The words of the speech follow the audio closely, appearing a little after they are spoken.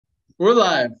We're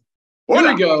live. Here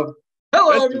we go.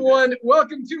 Hello, everyone.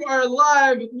 Welcome to our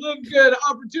live LiveGood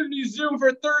Opportunity Zoom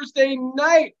for Thursday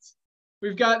night.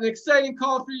 We've got an exciting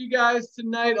call for you guys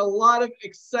tonight. A lot of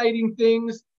exciting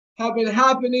things have been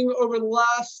happening over the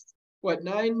last,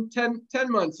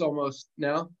 10 months almost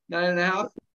now,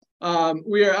 9.5.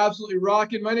 We are absolutely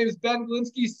rocking. My name is Ben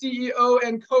Glinsky, CEO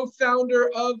and co-founder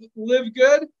of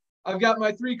LiveGood. I've got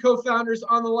my three co-founders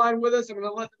on the line with us. I'm going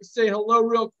to let them say hello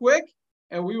real quick,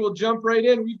 and we will jump right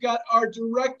in. We've got our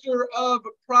Director of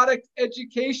Product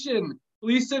Education,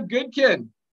 Lisa Goodkin.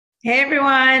 Hey,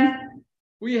 everyone.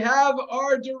 We have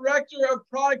our Director of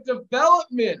Product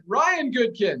Development, Ryan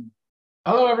Goodkin.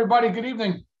 Hello, everybody. Good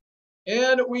evening.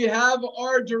 And we have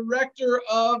our Director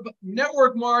of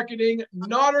Network Marketing,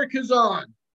 Nader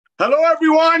Kazan. Hello,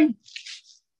 everyone.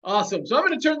 Awesome. So I'm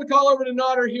going to turn the call over to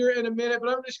Nader here in a minute,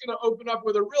 but I'm just going to open up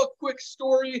with a real quick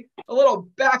story, a little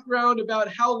background about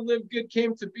how LiveGood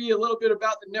came to be, a little bit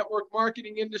about the network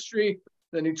marketing industry,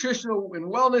 the nutritional and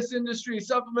wellness industry,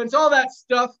 supplements, all that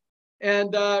stuff,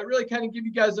 and really kind of give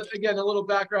you guys, again, a little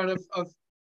background of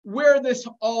where this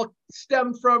all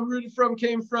stemmed from, rooted from,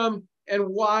 came from, and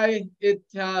why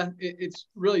it's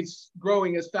really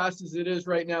growing as fast as it is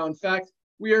right now. In fact,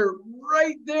 we are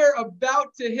right there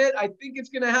about to hit, I think it's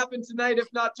going to happen tonight, if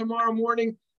not tomorrow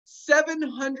morning,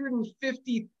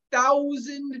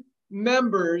 750,000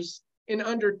 members in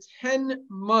under 10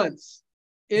 months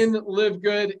in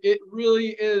LiveGood. It really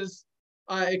is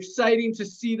exciting to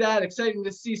see that, exciting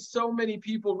to see so many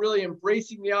people really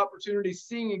embracing the opportunity,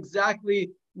 seeing exactly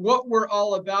what we're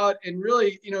all about, and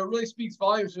really, it really speaks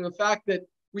volumes for the fact that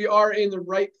we are in the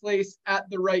right place at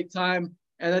the right time.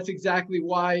 And that's exactly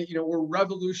why, we're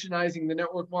revolutionizing the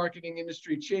network marketing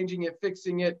industry, changing it,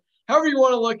 fixing it, however you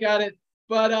want to look at it.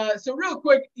 But so real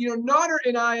quick, Nader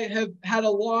and I have had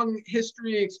a long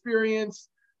history, experience,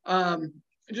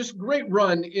 just great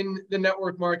run in the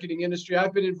network marketing industry.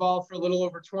 I've been involved for a little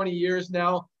over 20 years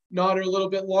now. Nader a little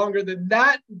bit longer than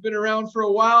that. We've been around for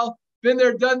a while, been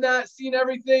there, done that, seen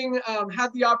everything,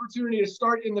 had the opportunity to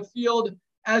start in the field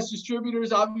as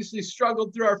distributors. Obviously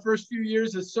struggled through our first few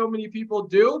years, as so many people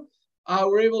do.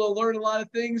 We're able to learn a lot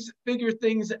of things, figure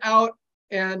things out.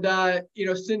 And,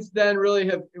 since then really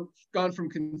have gone from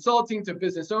consulting to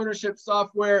business ownership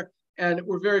software. And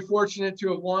we're very fortunate to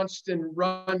have launched and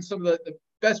run some of the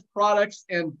best products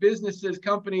and businesses,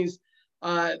 companies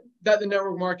that the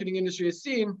network marketing industry has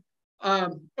seen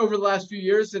over the last few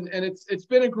years. And it's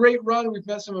been a great run. We've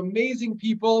met some amazing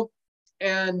people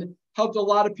and helped a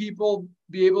lot of people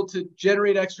be able to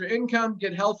generate extra income,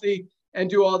 get healthy, and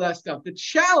do all that stuff. The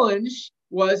challenge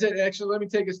was, and actually, let me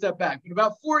take a step back. But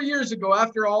about 4 years ago,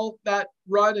 after all that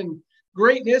run and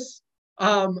greatness,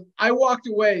 I walked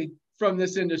away from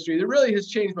this industry. That really has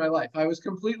changed my life. I was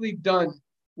completely done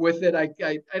with it. I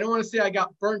don't want to say I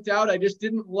got burnt out. I just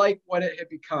didn't like what it had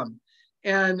become.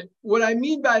 And what I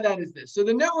mean by that is this. So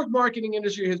the network marketing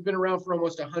industry has been around for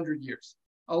almost 100 years.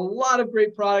 A lot of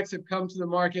great products have come to the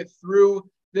market through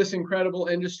this incredible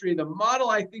industry. The model,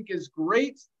 I think, is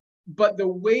great, but the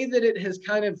way that it has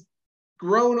kind of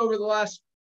grown over the last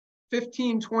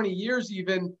 15, 20 years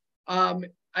even,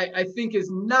 I think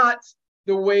is not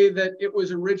the way that it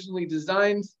was originally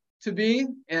designed to be.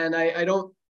 And I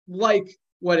don't like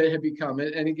what it had become.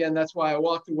 And again, that's why I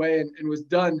walked away and was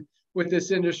done with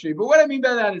this industry. But what I mean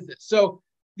by that is this. So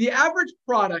the average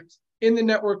product in the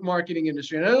network marketing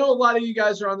industry, and I know a lot of you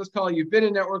guys are on this call, you've been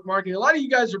in network marketing, a lot of you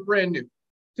guys are brand new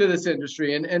to this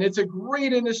industry, and it's a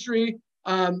great industry.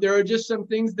 There are just some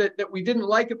things that we didn't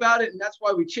like about it, and that's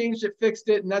why we changed it, fixed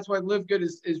it, and that's why LiveGood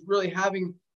is really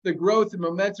having the growth and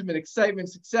momentum and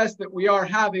excitement, success that we are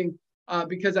having,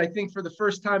 because I think for the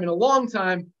first time in a long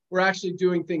time, we're actually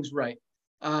doing things right.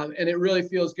 And it really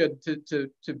feels good to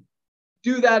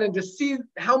do that and to see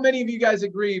how many of you guys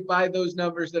agree by those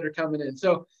numbers that are coming in.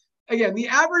 So again, the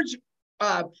average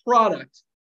product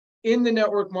in the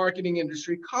network marketing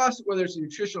industry costs, whether it's a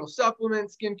nutritional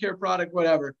supplement, skincare product,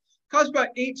 whatever, costs about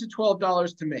 $8 to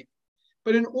 $12 to make.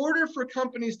 But in order for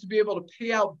companies to be able to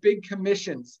pay out big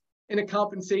commissions in a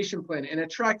compensation plan and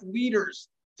attract leaders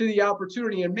to the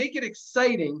opportunity and make it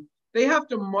exciting, they have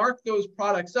to mark those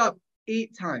products up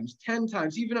 8 times, 10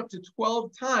 times, even up to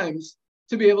 12 times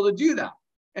to be able to do that.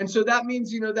 And so that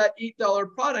means, that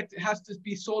 $8 product has to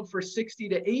be sold for $60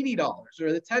 to $80,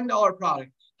 or the $10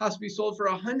 product has to be sold for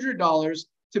 $100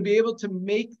 to be able to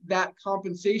make that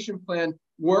compensation plan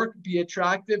work, be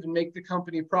attractive, and make the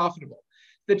company profitable.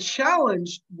 The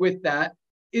challenge with that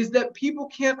is that people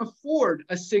can't afford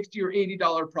a $60 or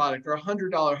 $80 product or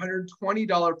 $100,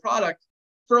 $120 product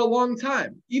for a long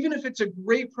time. Even if it's a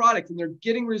great product and they're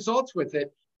getting results with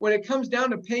it, when it comes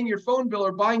down to paying your phone bill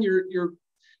or buying your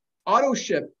auto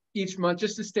ship each month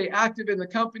just to stay active in the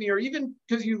company, or even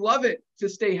because you love it to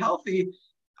stay healthy,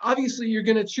 obviously you're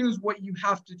going to choose what you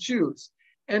have to choose.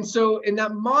 And so in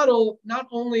that model, not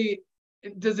only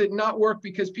does it not work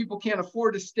because people can't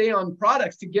afford to stay on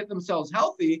products to get themselves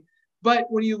healthy, but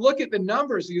when you look at the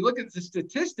numbers, you look at the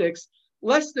statistics,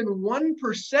 less than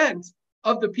 1%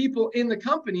 of the people in the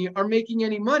company are making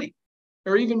any money,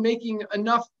 or even making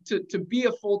enough to be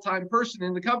a full-time person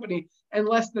in the company, and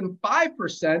less than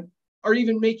 5% are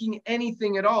even making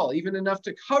anything at all, even enough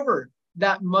to cover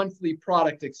that monthly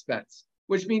product expense,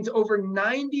 which means over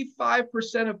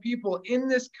 95% of people in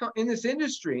this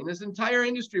industry, in this entire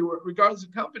industry, regardless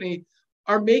of company,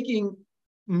 are making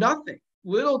nothing,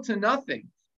 little to nothing.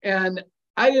 And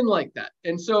I didn't like that.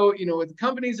 And so, with the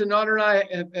companies that Nader and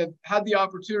I have had the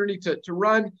opportunity to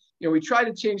run, we try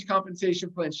to change compensation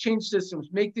plans, change systems,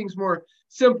 make things more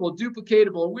simple,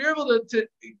 duplicatable. We were able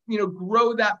to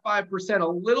grow that 5% a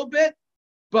little bit,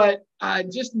 but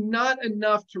just not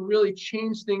enough to really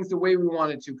change things the way we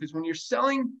wanted to. Because when you're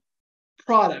selling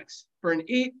products for an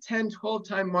 8, 10, 12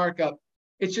 time markup,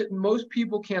 it's just most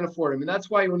people can't afford them. And that's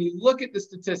why when you look at the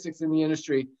statistics in the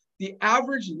industry, the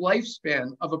average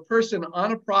lifespan of a person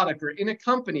on a product or in a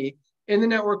company in the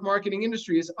network marketing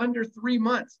industry is under 3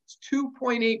 months. It's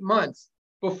 2.8 months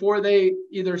before they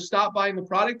either stop buying the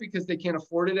product because they can't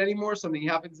afford it anymore, something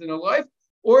happens in their life,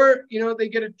 or they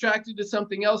get attracted to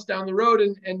something else down the road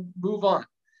and move on.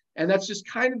 And that's just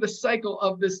kind of the cycle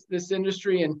of this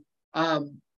industry. And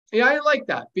I like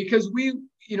that because we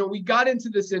got into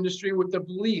this industry with the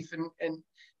belief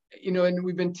and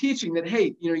we've been teaching that,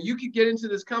 hey, you could get into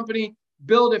this company,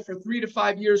 build it for 3 to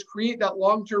 5 years, create that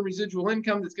long-term residual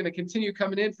income that's going to continue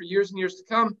coming in for years and years to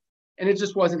come. And it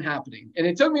just wasn't happening. And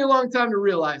it took me a long time to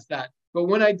realize that. But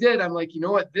when I did, I'm like, you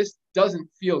know what? This doesn't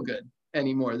feel good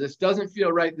anymore. This doesn't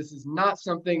feel right. This is not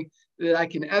something that I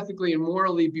can ethically and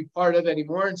morally be part of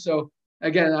anymore. And so,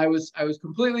 again, I was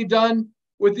completely done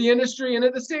with the industry. And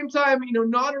at the same time,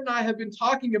 Nader and I have been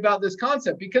talking about this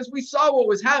concept because we saw what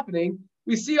was happening.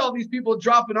 We see all these people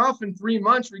dropping off in 3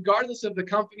 months, regardless of the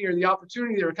company or the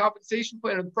opportunity or a compensation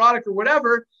plan or the product or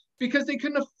whatever, because they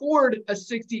couldn't afford a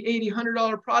 $60, $80,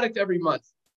 $100 product every month.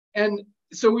 And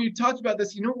so we talked about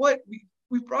this. You know what?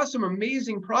 We've brought some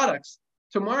amazing products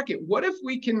to market. What if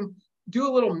we can do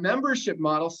a little membership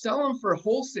model, sell them for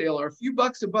wholesale or a few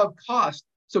bucks above cost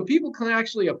so people can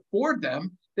actually afford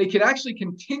them? They can actually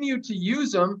continue to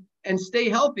use them and stay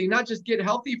healthy, not just get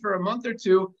healthy for a month or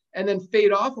two and then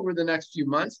fade off over the next few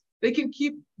months. They can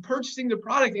keep purchasing the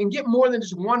product and get more than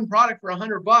just one product for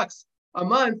 $100 a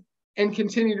month and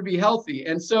continue to be healthy.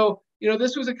 And so,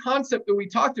 this was a concept that we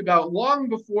talked about long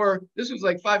before, this was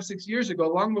like 5, 6 years ago,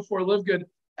 long before LiveGood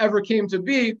ever came to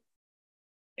be.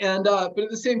 And, but at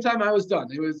the same time, I was done.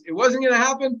 It wasn't going to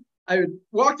happen. I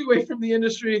walked away from the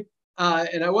industry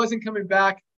and I wasn't coming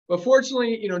back. But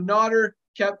fortunately, Nader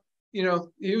kept, he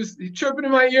was chirping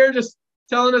in my ear, just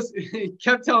telling us, he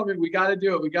kept telling me, we got to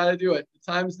do it. We got to do it.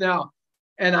 The time's now.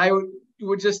 And I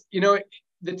would just,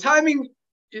 the timing,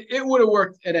 it would have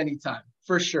worked at any time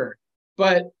for sure.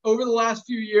 But over the last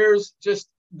few years, just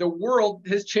the world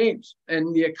has changed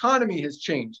and the economy has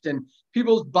changed and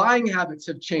people's buying habits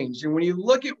have changed. And when you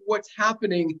look at what's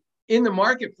happening in the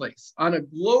marketplace on a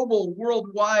global,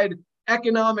 worldwide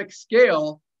economic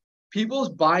scale, people's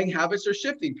buying habits are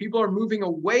shifting. People are moving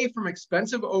away from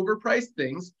expensive, overpriced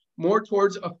things more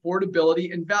towards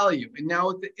affordability and value. And now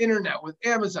with the internet, with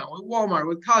Amazon, with Walmart,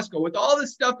 with Costco, with all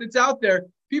this stuff that's out there,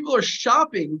 people are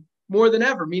shopping more than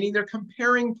ever, meaning they're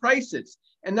comparing prices.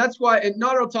 And that's why, and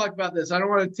Nader will talk about this, I don't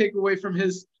want to take away from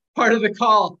his part of the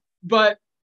call, but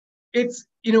it's,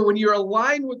 when you're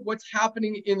aligned with what's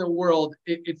happening in the world,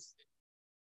 it's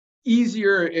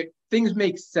easier, things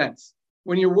make sense.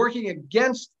 When you're working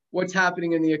against what's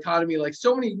happening in the economy, like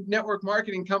so many network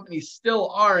marketing companies still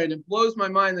are, and it blows my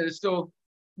mind that it's still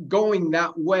going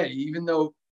that way, even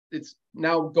though it's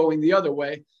now going the other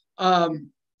way.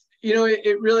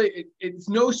 It's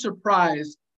no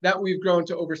surprise that we've grown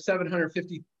to over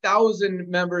 750,000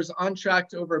 members, on track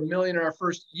to over 1 million in our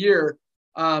first year.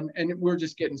 And we're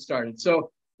just getting started.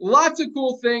 So lots of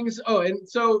cool things. Oh, and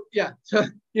so, yeah, so,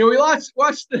 we watched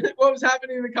what was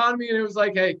happening in the economy, and it was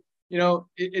like, hey,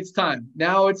 it's time.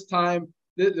 Now it's time.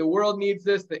 The world needs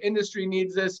this. The industry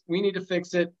needs this. We need to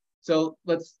fix it. So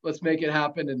let's make it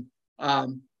happen.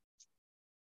 And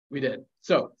we did.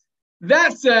 So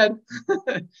that said,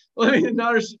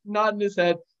 Nader's nodding his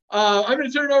head. I'm going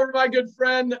to turn it over to my good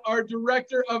friend, our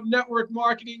director of network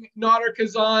marketing, Nader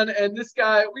Kazan. And this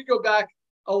guy, we go back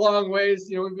a long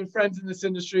ways. We've been friends in this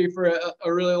industry for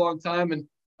a really long time. And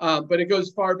but it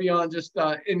goes far beyond just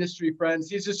industry friends.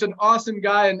 He's just an awesome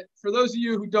guy. And for those of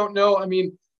you who don't know, I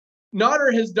mean,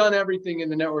 Nader has done everything in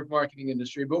the network marketing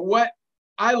industry, but what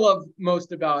I love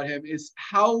most about him is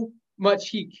how much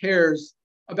he cares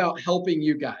about helping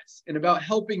you guys and about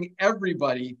helping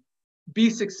everybody be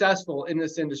successful in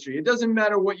this industry. It doesn't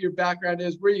matter what your background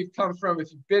is, where you've come from,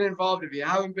 if you've been involved, if you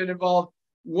haven't been involved,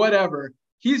 whatever.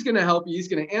 He's going to help you. He's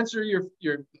going to answer your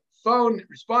phone,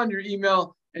 respond to your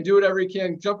email, and do whatever he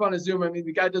can. Jump on a Zoom. I mean,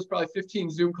 the guy does probably 15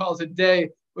 Zoom calls a day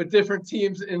with different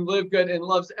teams in LiveGood and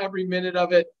loves every minute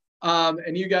of it.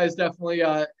 And you guys definitely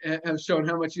have shown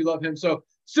how much you love him. So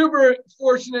super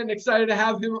fortunate and excited to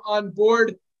have him on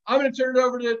board. I'm going to turn it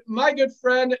over to my good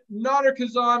friend, Nader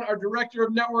Kazan, our Director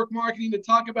of Network Marketing, to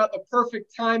talk about the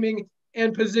perfect timing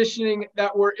and positioning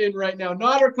that we're in right now.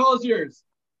 Nader, call is yours.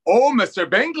 Oh, Mr.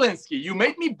 Benglinski, you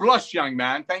made me blush, young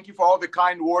man. Thank you for all the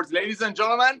kind words. Ladies and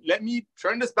gentlemen, let me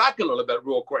turn this back a little bit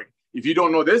real quick. If you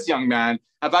don't know this young man,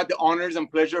 I've had the honors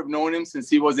and pleasure of knowing him since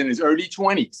he was in his early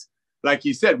 20s. Like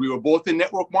he said, we were both in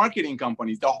network marketing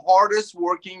companies, the hardest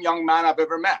working young man I've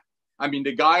ever met. I mean,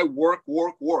 the guy work.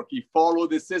 He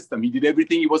followed the system. He did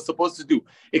everything he was supposed to do.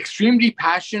 Extremely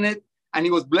passionate, and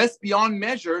he was blessed beyond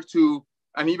measure to,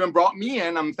 and even brought me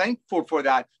in, I'm thankful for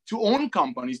that, to own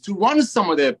companies, to run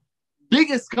some of the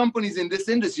biggest companies in this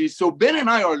industry. So Ben and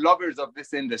I are lovers of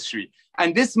this industry.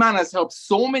 And this man has helped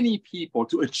so many people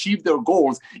to achieve their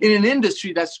goals in an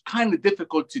industry that's kind of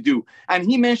difficult to do. And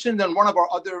he mentioned on one of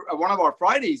our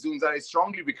Friday Zooms that I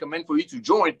strongly recommend for you to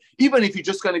join, even if you're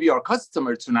just going to be our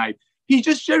customer tonight. He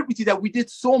just shared with you that we did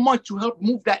so much to help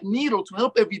move that needle, to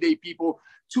help everyday people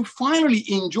to finally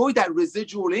enjoy that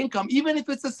residual income, even if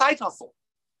it's a side hustle.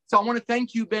 So I want to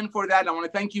thank you, Ben, for that. I want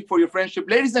to thank you for your friendship.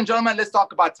 Ladies and gentlemen, let's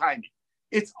talk about timing.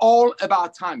 It's all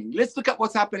about timing. Let's look at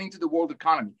what's happening to the world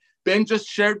economy. Ben just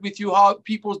shared with you how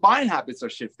people's buying habits are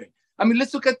shifting. I mean,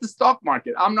 let's look at the stock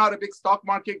market. I'm not a big stock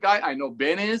market guy. I know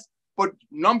Ben is, but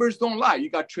numbers don't lie. You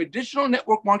got traditional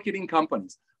network marketing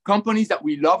companies that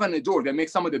we love and adore. They make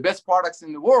some of the best products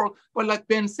in the world. But like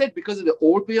Ben said, because of the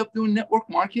old way of doing network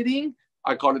marketing,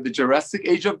 I call it the Jurassic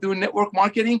age of doing network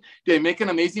marketing. They make an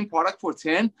amazing product for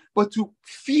 10, but to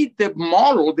feed the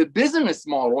model, the business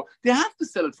model, they have to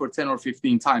sell it for 10 or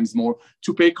 15 times more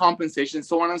to pay compensation,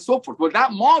 so on and so forth. Well,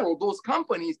 that model, those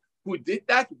companies who did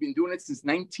that, who've been doing it since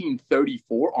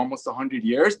 1934, almost 100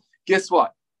 years, guess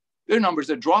what? Their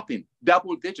numbers are dropping,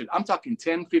 double digit. I'm talking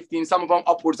 10, 15, some of them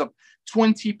upwards of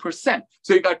 20%.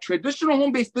 So you got traditional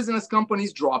home-based business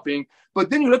companies dropping,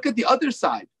 but then you look at the other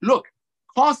side. Look,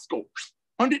 Costco,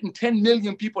 110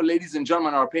 million people, ladies and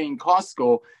gentlemen, are paying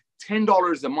Costco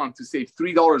 $10 a month to save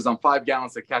 $3 on 5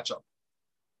 gallons of ketchup.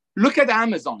 Look at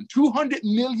Amazon. 200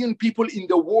 million people in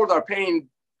the world are paying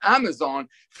Amazon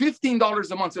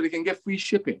 $15 a month so they can get free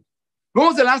shipping. When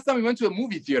was the last time we went to a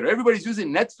movie theater? Everybody's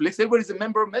using Netflix. Everybody's a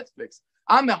member of Netflix.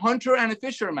 I'm a hunter and a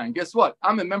fisherman. Guess what?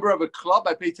 I'm a member of a club.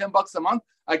 I pay $10 a month.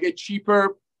 I get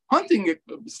cheaper hunting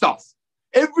stuff.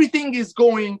 Everything is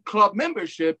going club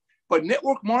membership. But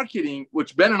network marketing,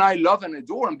 which Ben and I love and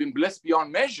adore and been blessed beyond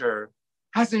measure,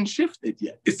 hasn't shifted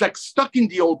yet. It's like stuck in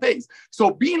the old days.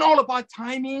 So being all about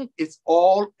timing, it's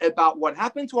all about what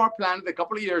happened to our planet a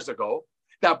couple of years ago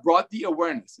that brought the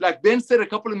awareness. Like Ben said a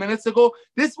couple of minutes ago,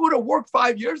 this would have worked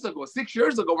 5 years ago, 6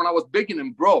 years ago when I was begging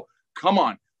him, bro, come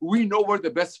on. We know where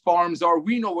the best farms are.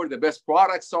 We know where the best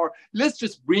products are. Let's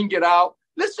just bring it out.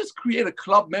 Let's just create a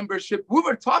club membership. We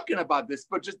were talking about this,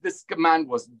 but just this command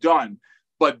was done.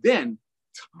 But then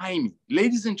timing,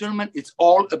 ladies and gentlemen, it's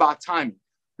all about timing.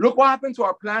 Look what happened to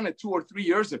our planet 2 or 3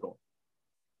 years ago.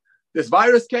 This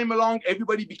virus came along.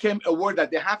 Everybody became aware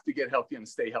that they have to get healthy and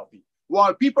stay healthy.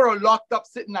 While people are locked up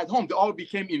sitting at home, they all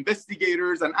became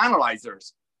investigators and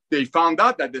analyzers. They found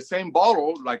out that the same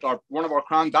bottle, like one of our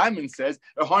Crown Diamonds says,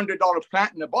 $100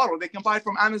 plant in a bottle, they can buy it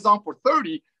from Amazon for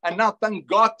 $30. And now, thank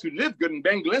God to LiveGood and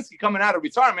Ben Glinsky coming out of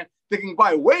retirement, they can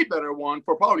buy a way better one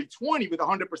for probably $20 with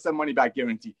 100% money back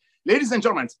guarantee. Ladies and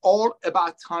gentlemen, it's all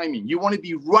about timing. You want to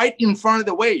be right in front of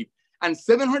the wave. And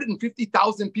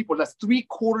 750,000 people, that's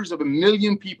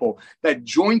 750,000 people that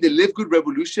joined the LiveGood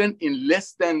revolution in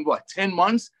less than, 10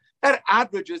 months? That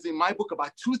averages, in my book,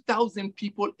 about 2,000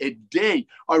 people a day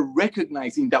are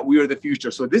recognizing that we are the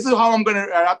future. So this is how I'm going to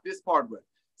wrap this part with.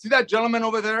 See that gentleman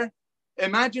over there?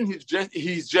 Imagine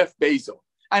he's Jeff Bezos.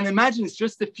 And imagine it's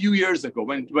just a few years ago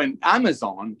when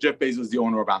Amazon, Jeff Bezos is the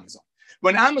owner of Amazon,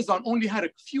 when Amazon only had a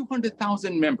few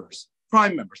 100,000 members,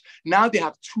 Prime members. Now they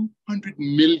have 200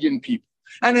 million people.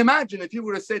 And imagine if you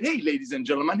would have said, hey, ladies and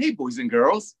gentlemen, hey, boys and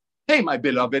girls, hey, my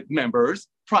beloved members,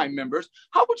 Prime members,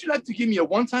 how would you like to give me a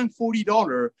one-time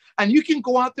 $40 and you can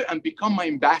go out there and become my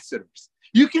ambassadors?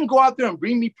 You can go out there and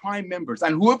bring me Prime members,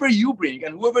 and whoever you bring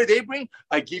and whoever they bring,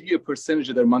 I give you a percentage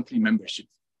of their monthly membership.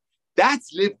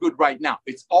 That's LiveGood right now.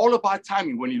 It's all about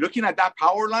timing. When you're looking at that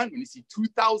power line, when you see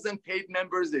 2,000 paid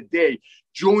members a day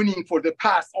joining for the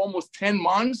past almost 10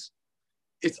 months,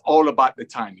 it's all about the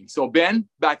timing. So Ben,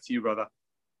 back to you, brother.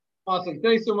 Awesome.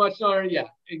 Thanks so much, Connor. Yeah,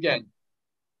 again,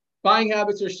 buying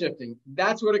habits are shifting.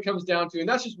 That's what it comes down to. And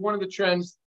that's just one of the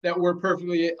trends that we're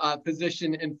perfectly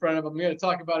positioned in front of. I'm going to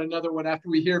talk about another one after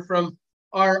we hear from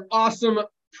our awesome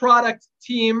product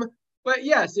team. But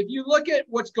yes, if you look at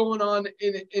what's going on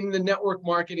in the network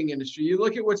marketing industry, you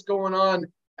look at what's going on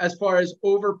as far as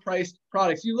overpriced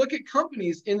products, you look at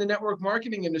companies in the network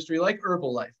marketing industry like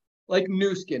Herbalife, like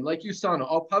Nu Skin, like USANA,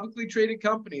 all publicly traded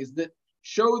companies that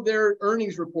show their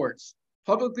earnings reports,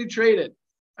 publicly traded.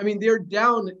 I mean, they're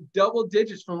down double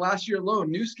digits from last year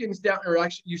alone. Nu Skin's down, or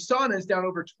actually USANA is down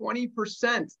over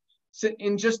 20%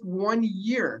 in just 1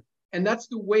 year. And that's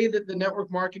the way that the network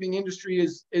marketing industry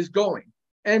is going.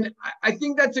 And I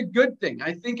think that's a good thing.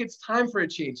 I think it's time for a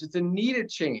change. It's a needed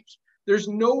change. There's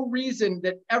no reason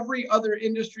that every other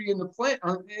industry in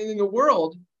the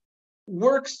world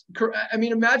works. I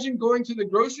mean, imagine going to the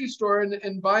grocery store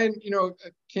and buying, a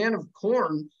can of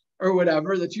corn or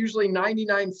whatever that's usually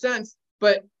 99 cents,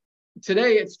 but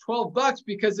today it's $12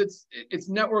 because it's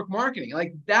network marketing.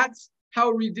 Like, that's how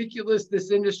ridiculous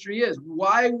this industry is.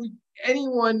 Why would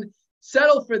anyone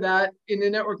settle for that in the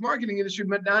network marketing industry,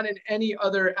 but not in any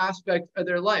other aspect of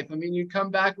their life? I mean, you come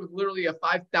back with literally a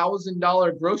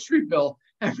 $5,000 grocery bill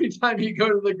every time you go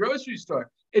to the grocery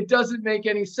store. It doesn't make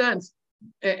any sense.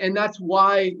 And that's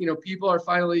why, people are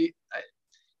finally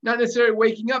not necessarily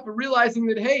waking up, but realizing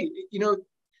that, hey,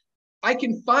 I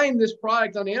can find this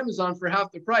product on Amazon for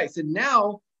half the price. And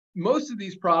now most of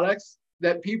these products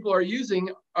that people are using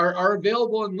are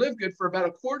available in LiveGood for about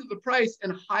a quarter of the price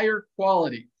and higher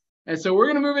quality. And so we're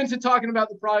going to move into talking about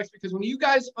the products, because when you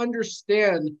guys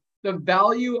understand the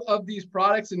value of these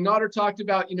products, and Nader talked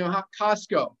about,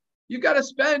 Costco, you've got to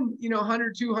spend,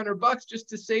 $100, $200 just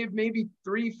to save maybe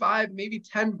 $3, $5, maybe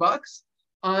 $10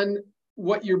 on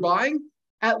what you're buying.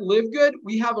 At LiveGood,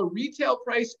 we have a retail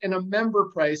price and a member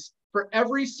price for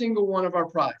every single one of our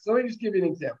products. Let me just give you an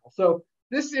example. So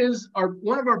this is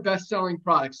one of our best-selling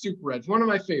products, Super Reds, one of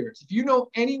my favorites. If you know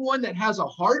anyone that has a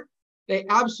heart, they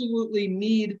absolutely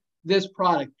need this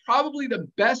product. Probably the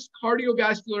best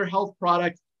cardiovascular health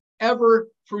product ever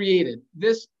created.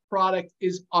 This product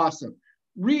is awesome.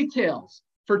 Retails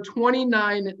for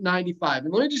 $29.95.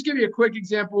 And let me just give you a quick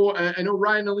example. I know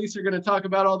Ryan and Elise are going to talk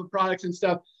about all the products and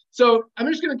stuff. So I'm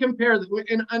just going to compare.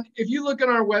 And if you look on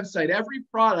our website, every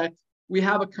product, we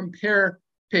have a compare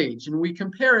page, and we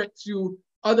compare it to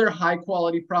other high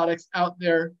quality products out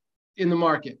there in the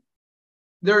market.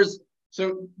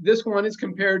 So this one is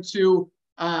compared to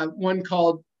one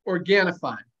called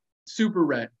Organifi, Super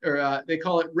Red, or they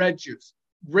call it Red Juice.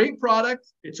 Great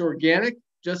product. It's organic,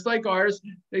 just like ours.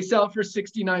 They sell it for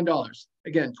 $69.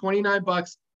 Again,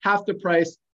 $29, half the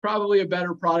price. Probably a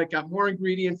better product, got more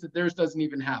ingredients that theirs doesn't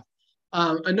even have.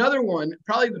 Another one,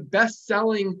 probably the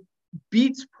best-selling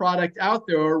Beets product out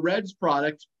there, or Reds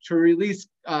product, to release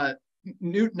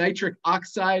nitric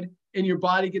oxide in your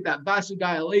body, get that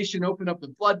vasodilation, open up the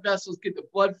blood vessels, get the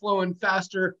blood flowing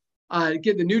faster,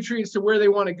 get the nutrients to where they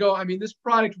want to go. I mean, this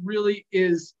product really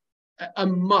is a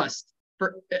must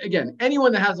for, again,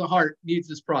 anyone that has a heart needs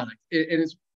this product. And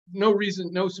it's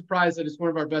no surprise that it's one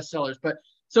of our best sellers. But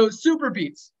so Super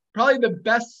Beets, probably the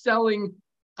best-selling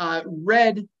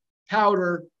red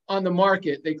powder on the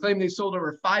market. They claim they sold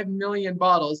over 5 million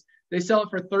bottles. They sell it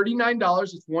for $39.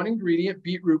 It's one ingredient,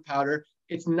 beetroot powder.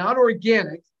 It's not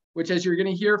organic, which, as you're going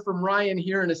to hear from Ryan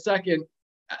here in a second,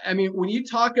 I mean, when you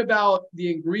talk about the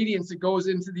ingredients that goes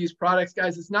into these products,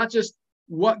 guys, it's not just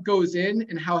what goes in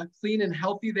and how clean and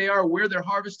healthy they are, where they're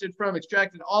harvested from,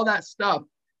 extracted, all that stuff.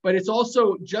 But it's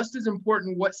also just as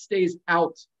important what stays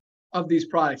out of these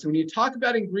products. And when you talk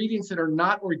about ingredients that are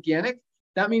not organic,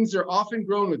 that means they're often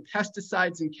grown with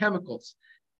pesticides and chemicals.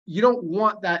 You don't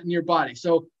want that in your body.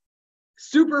 So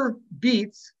Super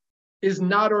Beets is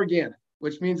not organic,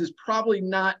 which means it's probably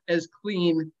not as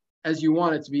clean as you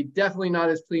want it to be. Definitely not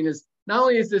as clean as, not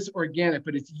only is this organic,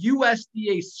 but it's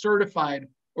USDA certified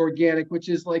organic, which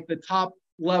is like the top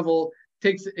level.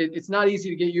 It's not easy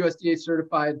to get USDA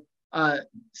certified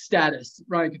status.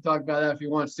 Ryan can talk about that if he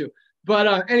wants to.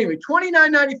 But anyway,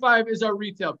 $29.95 is our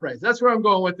retail price. That's where I'm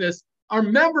going with this. Our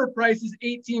member price is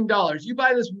 $18. You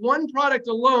buy this one product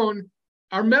alone,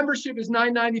 our membership is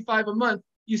 $9.95 a month.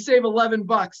 You save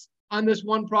 $11 on this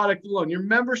one product alone. Your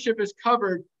membership is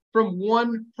covered from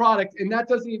one product, and that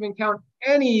doesn't even count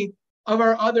any of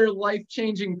our other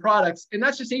life-changing products. And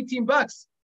that's just 18 bucks.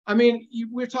 I mean,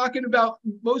 we're talking about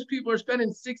most people are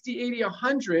spending 60, 80,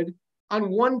 100 on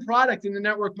one product in the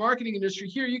network marketing industry.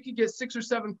 Here, you could get 6 or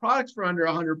 7 products for under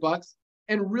 100 bucks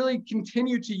and really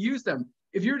continue to use them.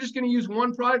 If you're just going to use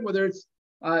one product, whether it's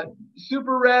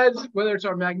Super Reds, whether it's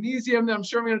our magnesium that I'm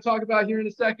sure I'm going to talk about here in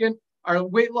a second, our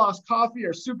weight loss coffee,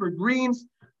 our Super Greens.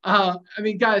 I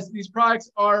mean, guys, these products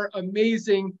are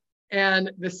amazing.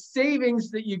 And the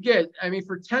savings that you get, I mean,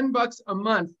 for 10 bucks a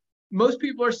month, most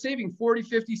people are saving $40,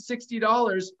 $50,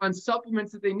 $60 on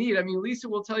supplements that they need. I mean, Lisa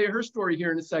will tell you her story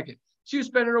here in a second. She was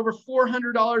spending over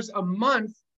 $400 a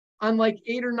month on like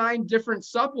 8 or 9 different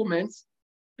supplements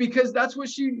because that's what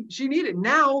she needed.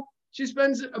 Now she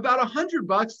spends about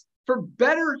 $100 for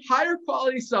better, higher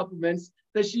quality supplements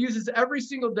that she uses every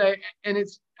single day. And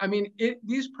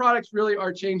these products really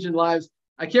are changing lives.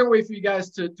 I can't wait for you guys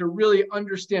to really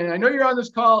understand. I know you're on this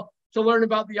call to learn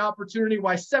about the opportunity,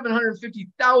 why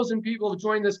 750,000 people have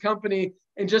joined this company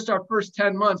in just our first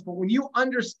 10 months. But when you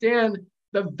understand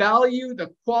the value,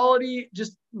 the quality,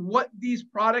 just what these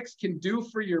products can do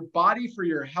for your body, for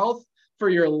your health, for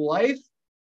your life,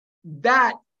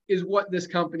 that is what this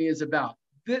company is about.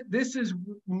 This is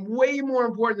way more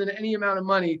important than any amount of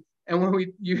money. And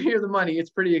when you hear the money, it's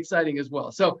pretty exciting as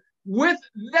well. So with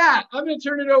that, I'm going to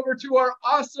turn it over to our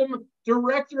awesome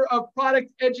director of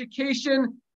product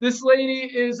education. This lady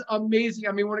is amazing.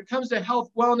 I mean, when it comes to health,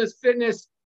 wellness, fitness,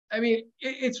 I mean,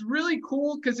 it's really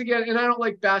cool because, again, and I don't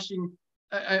like bashing,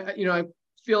 I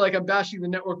feel like I'm bashing the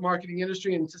network marketing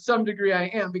industry, and to some degree I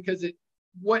am, because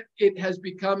what it has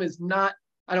become is not,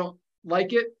 I don't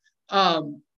like it.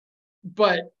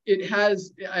 But it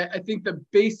has, I think the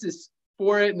basis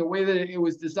for it and the way that it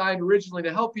was designed originally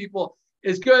to help people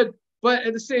is good. But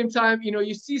at the same time,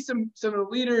 you see some of the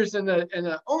leaders and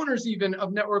the owners even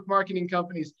of network marketing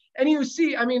companies. And you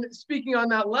see, I mean, speaking on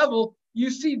that level, you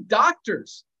see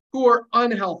doctors who are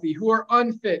unhealthy, who are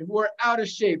unfit, who are out of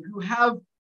shape, who have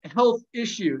health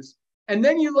issues. And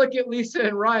then you look at Lisa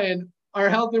and Ryan, our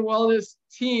health and wellness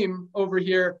team over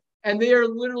here, and they are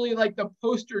literally like the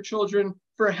poster children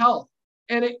for health.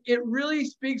 And it really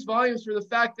speaks volumes for the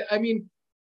fact that, I mean,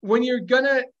 when you're going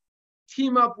to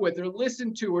team up with or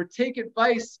listen to or take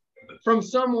advice from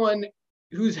someone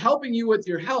who's helping you with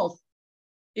your health,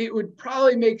 it would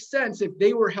probably make sense if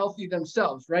they were healthy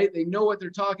themselves, right? They know what they're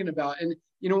talking about. And,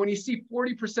 when you see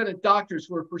 40% of doctors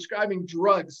who are prescribing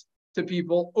drugs to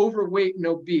people overweight and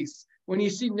obese, when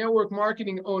you see network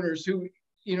marketing owners who,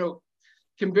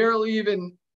 can barely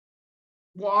even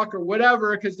walk or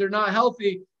whatever because they're not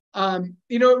healthy,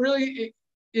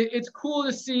 it's cool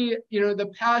to see,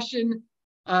 the passion,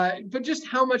 but just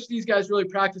how much these guys really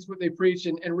practice what they preach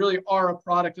and really are a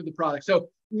product of the product. So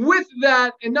with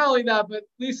that, and not only that, but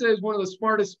Lisa is one of the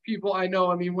smartest people I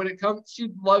know. I mean, when it comes, she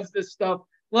loves this stuff,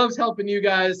 loves helping you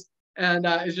guys, and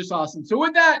is just awesome. So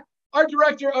with that, our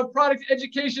director of product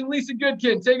education, Lisa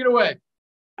Goodkin, take it away.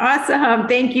 Awesome.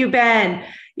 Thank you, Ben.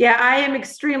 Yeah, I am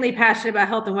extremely passionate about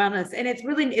health and wellness. And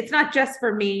it's not just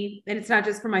for me and it's not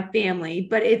just for my family,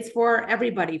 but it's for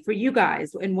everybody, for you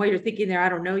guys. And what you're thinking there, I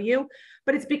don't know you,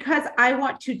 but it's because I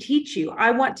want to teach you.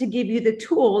 I want to give you the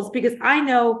tools because I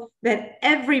know that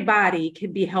everybody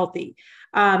can be healthy.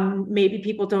 Maybe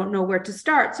people don't know where to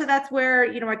start. So that's where,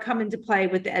 I come into play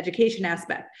with the education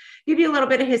aspect. Give you a little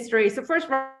bit of history. So first,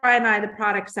 Ryan and I, the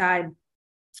product side.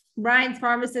 Ryan's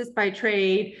pharmacist by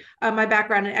trade, my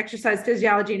background in exercise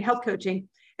physiology and health coaching.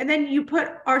 And then you put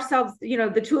ourselves,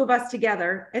 the two of us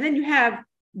together, and then you have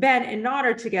Ben and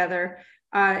Nodder together.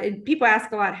 And people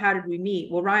ask a lot, how did we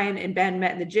meet? Well, Ryan and Ben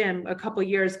met in the gym a couple of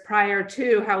years prior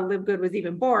to how LiveGood was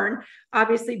even born.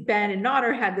 Obviously, Ben and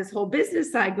Nodder had this whole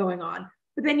business side going on.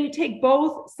 But then you take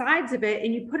both sides of it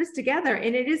and you put us together,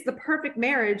 and it is the perfect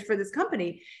marriage for this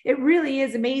company. It really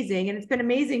is amazing. And it's been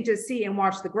amazing to see and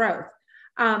watch the growth.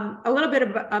 A little bit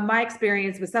of my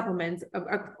experience with supplements.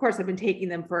 Of course, I've been taking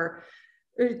them for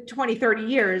 20, 30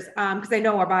 years because I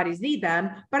know our bodies need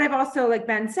them. But I've also, like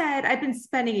Ben said, I've been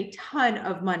spending a ton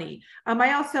of money.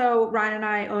 Ryan and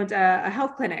I owned a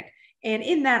health clinic. And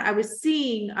in that, I was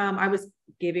seeing, I was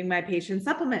giving my patients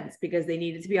supplements because they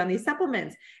needed to be on these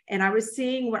supplements. And I was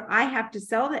seeing what I have to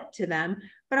sell that to them,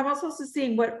 but I was also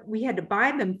seeing what we had to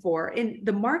buy them for in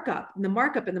the markup and the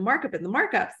markup and the markup and the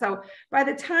markup. So by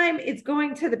the time it's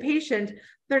going to the patient,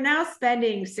 they're now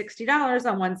spending $60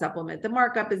 on one supplement. The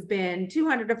markup has been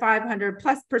 200 to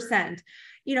 500+%,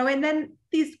 and then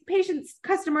these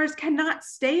customers cannot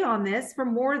stay on this for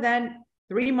more than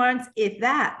 3 months, if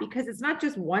that, because it's not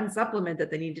just one supplement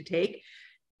that they need to take.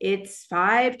 it's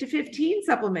 5 to 15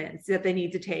 supplements that they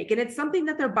need to take. And it's something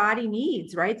that their body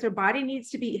needs, right? Their body needs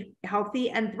to be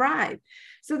healthy and thrive.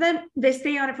 So then they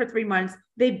stay on it for 3 months.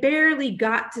 They barely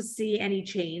got to see any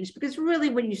change, because really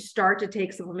when you start to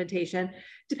take supplementation,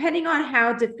 depending on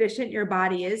how deficient your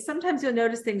body is, sometimes you'll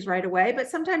notice things right away, but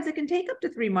sometimes it can take up to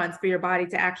 3 months for your body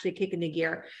to actually kick into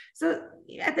gear. So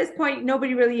at this point,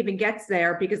 nobody really even gets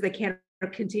there because they can't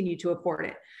continue to afford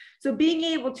it. So being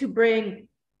able to bring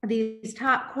these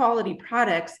top quality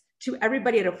products to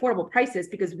everybody at affordable prices,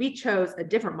 because we chose a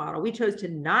different model. We chose to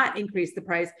not increase the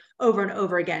price over and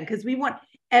over again, because we want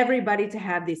everybody to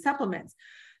have these supplements.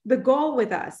 The goal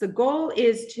with us, the goal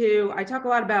is to, I talk a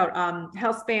lot about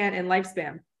health span and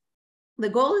lifespan. The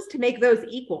goal is to make those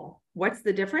equal. What's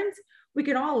the difference? We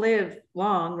can all live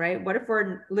long, right? What if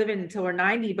we're living until we're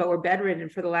 90, but we're bedridden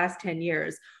for the last 10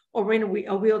 years, or we're in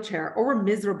a wheelchair, or we're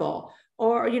miserable,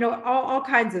 or, you know, all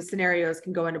kinds of scenarios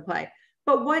can go into play.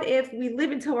 But what if we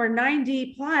live until we're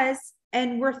 90 plus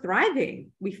and we're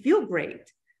thriving? We feel great.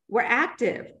 We're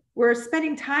active. We're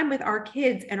spending time with our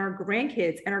kids and our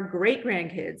grandkids and our great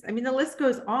grandkids. I mean, the list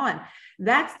goes on.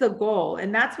 That's the goal.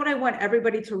 And that's what I want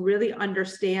everybody to really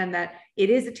understand, that it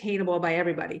is attainable by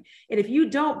everybody. And if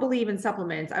you don't believe in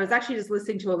supplements, I was actually just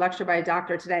listening to a lecture by a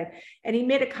doctor today, and he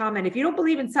made a comment. If you don't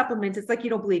believe in supplements, it's like you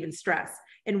don't believe in stress.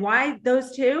 And why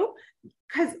those two?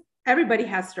 Because everybody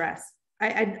has stress.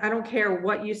 I don't care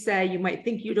what you say. You might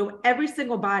think you don't. Every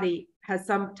single body has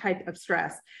some type of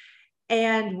stress.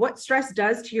 And what stress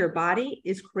does to your body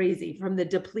is crazy, from the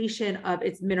depletion of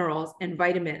its minerals and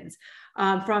vitamins,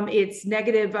 from its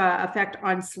negative effect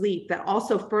on sleep that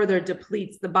also further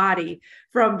depletes the body,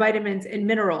 from vitamins and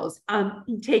minerals.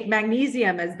 Take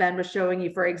magnesium, as Ben was showing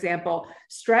you, for example.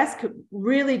 Stress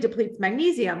really depletes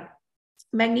magnesium.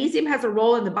 Magnesium has a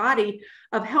role in the body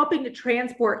of helping to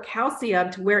transport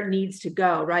calcium to where it needs to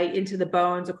go, right? Into the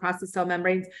bones, across the cell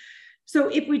membranes. So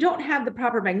if we don't have the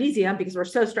proper magnesium because we're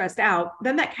so stressed out,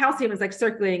 then that calcium is like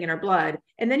circulating in our blood.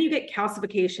 And then you get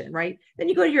calcification, right? Then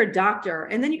you go to your doctor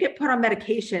and then you get put on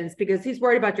medications because he's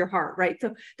worried about your heart, right?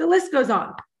 So the list goes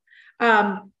on.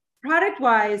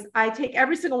 Product-wise, I take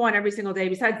every single one every single day,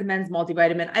 besides the men's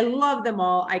multivitamin. I love them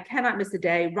all. I cannot miss a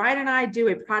day. Ryan and I do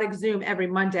a product Zoom every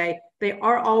Monday. They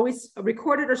are always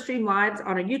recorded or streamed live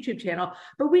on our YouTube channel,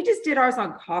 but we just did ours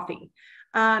on coffee.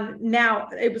 Now,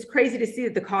 it was crazy to see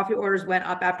that the coffee orders went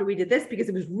up after we did this, because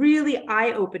it was really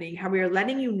eye-opening how we are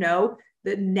letting you know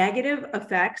the negative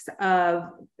effects of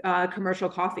commercial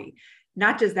coffee.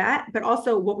 Not just that, but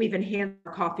also what we've enhanced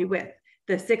our coffee with.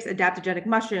 The 6 adaptogenic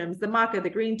mushrooms, the maca, the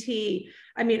green tea.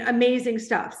 I mean, amazing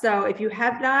stuff. So if you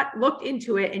have not looked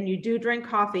into it and you do drink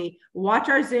coffee, watch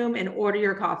our Zoom and order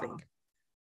your coffee.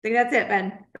 I think that's it, Ben.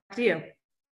 Back to you.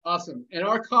 Awesome. And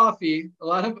our coffee, a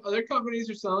lot of other companies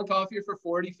are selling coffee for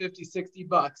 40, 50, 60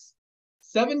 bucks.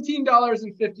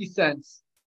 $17.50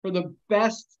 for the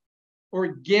best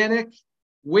organic,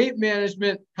 weight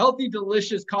management, healthy,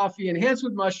 delicious coffee enhanced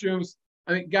with mushrooms.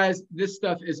 I mean, guys, this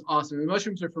stuff is awesome. The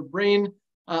mushrooms are for brain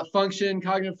function,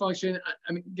 cognitive function.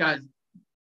 I mean, guys,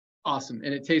 awesome.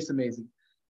 And it tastes amazing.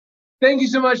 Thank you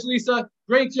so much, Lisa.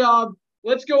 Great job.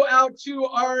 Let's go out to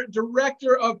our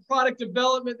director of product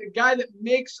development, the guy that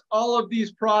makes all of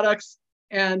these products,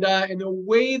 and the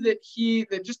way that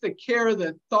just the care,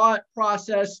 the thought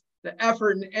process, the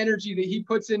effort and energy that he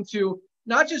puts into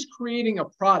not just creating a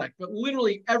product, but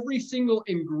literally every single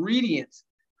ingredient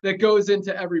that goes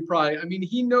into every product. I mean,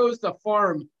 he knows the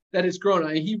farm that is grown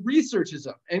on. He researches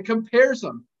them and compares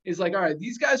them. He's like, all right,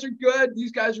 these guys are good.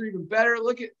 These guys are even better.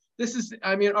 Look at this is,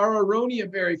 I mean, our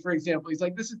aronia berry, for example. He's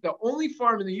like, this is the only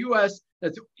farm in the U.S.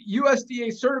 that's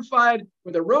USDA certified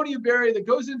with aronia berry that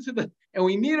goes into and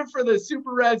we need it for the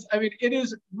super reds. I mean, it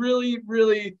is really,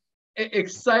 really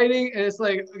exciting. And it's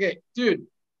like, okay, dude,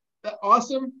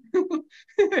 awesome.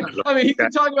 I mean, he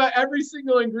can talk about every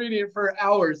single ingredient for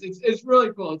hours. It's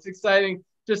really cool. It's exciting.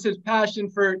 Just his passion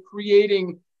for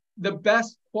creating the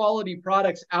best quality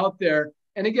products out there.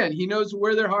 And again, he knows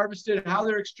where they're harvested, how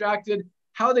they're extracted,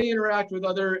 how they interact with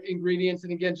other ingredients.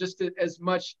 And again, just as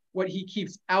much what he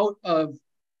keeps out of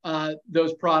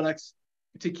those products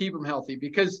to keep them healthy.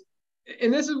 Because,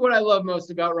 and this is what I love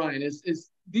most about Ryan is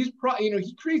these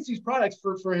he creates these products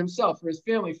for himself, for his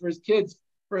family, for his kids,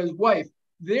 for his wife.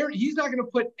 He's not going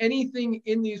to put anything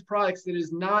in these products that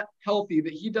is not healthy,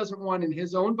 that he doesn't want in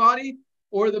his own body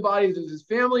or the bodies of his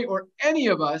family or any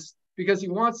of us, because he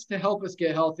wants to help us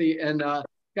get healthy. And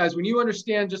guys, when you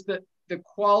understand just the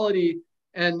quality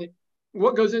and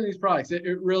what goes into these products, it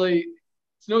really,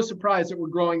 it's no surprise that we're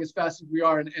growing as fast as we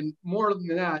are. And more than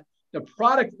that, the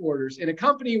product orders in a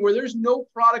company where there's no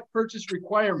product purchase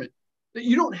requirement. that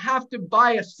you don't have to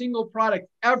buy a single product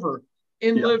ever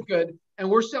in LiveGood. And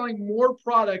we're selling more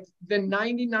product than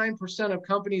 99% of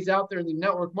companies out there in the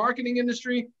network marketing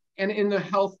industry and in the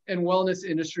health and wellness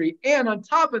industry. And on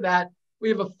top of that, we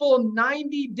have a full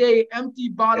 90-day empty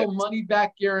bottle money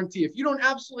back guarantee. If you don't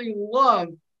absolutely love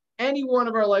any one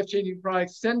of our life-changing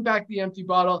products, send back the empty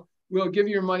bottle. We'll give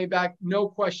you your money back. No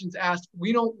questions asked.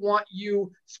 We don't want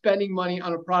you spending money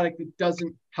on a product that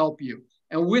doesn't help you.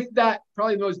 And with that,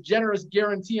 probably the most generous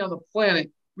guarantee on the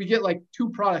planet, we get like 2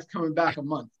 products coming back a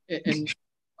month and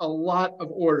a lot of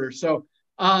orders. So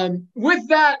with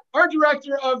that, our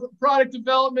director of product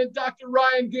development, Dr.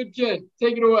 Ryan Goodkin,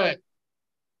 take it away.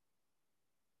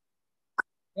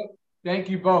 Thank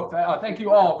you both. Thank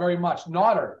you all very much.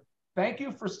 Nodder, thank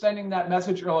you for sending that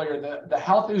message earlier. The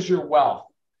health is your wealth.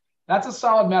 That's a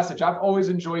solid message. I've always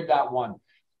enjoyed that one.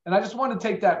 And I just want to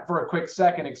take that for a quick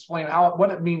second, explain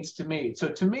what it means to me. So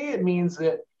to me, it means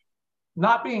that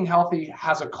not being healthy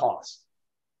has a cost.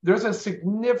 There's a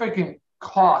significant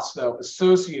cost, though,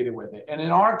 associated with it. And in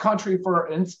our country, for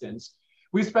instance,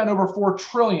 we spend over $4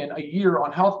 trillion a year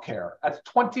on healthcare. That's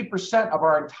 20% of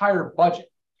our entire budget.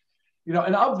 You know,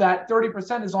 and of that,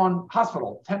 30% is on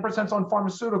hospital, 10% is on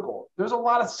pharmaceutical. There's a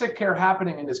lot of sick care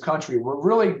happening in this country. We're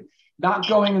really not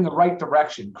going in the right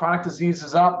direction. Chronic disease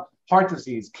is up, heart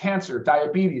disease, cancer,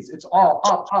 diabetes, it's all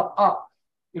up, up, up.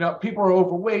 You know, people are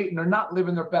overweight and they're not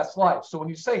living their best life. So when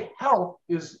you say health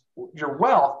is your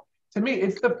wealth, to me,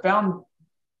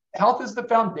 health is the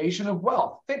foundation of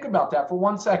wealth. Think about that for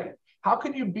 1 second. How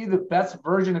can you be the best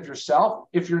version of yourself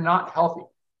if you're not healthy,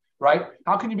 right?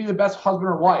 How can you be the best husband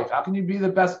or wife? How can you be the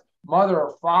best mother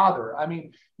or father? I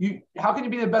mean, how can you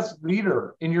be the best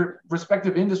leader in your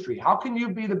respective industry? How can you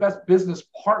be the best business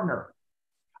partner?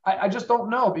 I just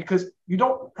don't know, because you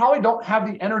probably don't have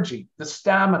the energy, the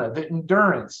stamina, the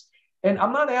endurance. And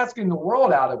I'm not asking the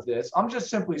world out of this. I'm just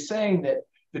simply saying that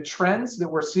the trends that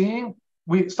we're seeing,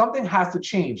 something has to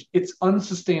change. It's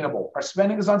unsustainable. Our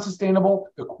spending is unsustainable.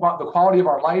 The quality of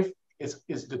our life is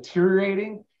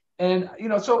deteriorating. And, you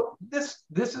know, so this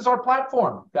is our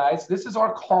platform, guys. This is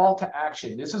our call to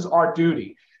action. This is our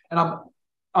duty. And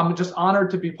I'm just honored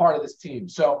to be part of this team.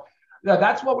 So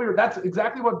that's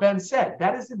exactly what Ben said.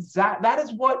 That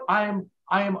is what I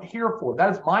am here for. That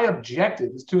is my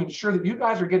objective, is to ensure that you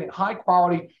guys are getting high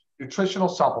quality nutritional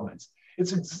supplements.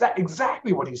 It's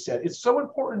exactly what he said. It's so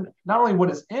important, not only what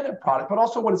is in a product, but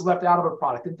also what is left out of a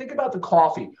product. And think about the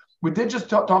coffee. We did just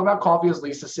talk about coffee, as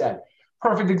Lisa said.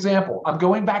 Perfect example. I'm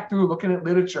going back through looking at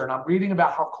literature and I'm reading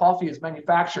about how coffee is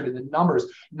manufactured, and the numbers.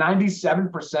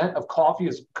 97% of coffee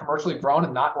is commercially grown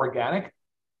and not organic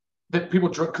that people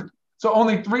drink. So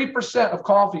only 3% of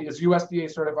coffee is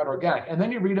USDA certified organic. And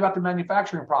then you read about the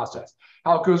manufacturing process,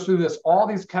 how it goes through all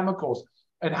these chemicals,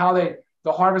 and how the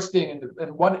harvesting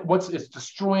and what's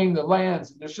destroying the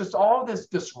lands. There's just all this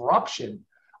disruption,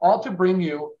 all to bring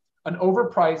you an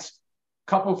overpriced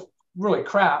cup of really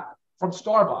crap from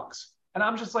Starbucks. And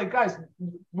I'm just like, guys,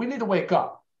 we need to wake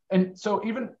up. And so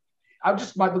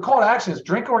the call to action is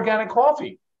drink organic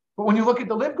coffee. But when you look at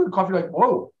the LiveGood coffee, you're like,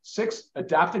 whoa, 6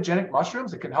 adaptogenic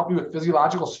mushrooms that can help you with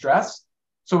physiological stress.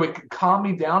 So it can calm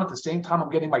me down at the same time I'm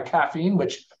getting my caffeine,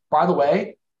 which, by the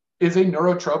way, is a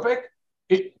neurotropic.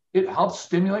 It helps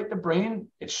stimulate the brain.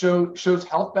 It shows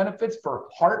health benefits for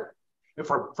heart,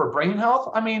 for brain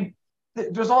health. I mean,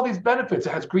 there's all these benefits.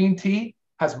 It has green tea,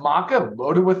 has maca,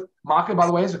 loaded with maca, by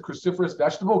the way, is a cruciferous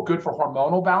vegetable, good for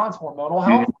hormonal balance, hormonal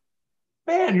health.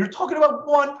 Man, you're talking about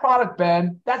one product,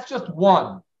 Ben. That's just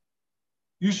one.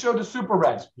 You showed the Super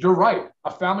Reds. You're right.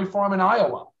 A family farm in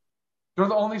Iowa. They're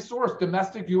the only source,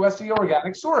 domestic USDA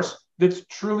organic source, that's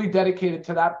truly dedicated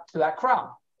to that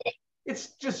crop. It's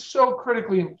just so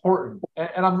critically important.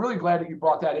 And I'm really glad that you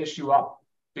brought that issue up,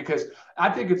 because I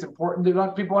think it's important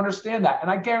that people understand that. And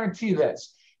I guarantee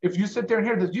this, if you sit there and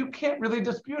hear this, you can't really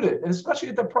dispute it. And especially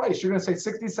at the price, you're going to say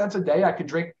 60 cents a day, I could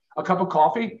drink a cup of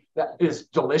coffee that is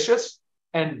delicious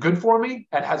and good for me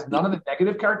and has none of the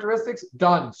negative characteristics.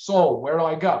 Done, sold. Where do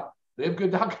I go?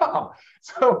 LiveGood.com.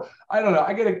 So I don't know.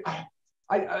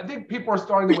 I think people are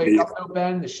starting to wake up though,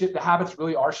 Ben. The habits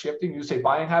really are shifting. You say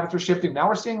buying habits are shifting. Now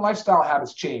we're seeing lifestyle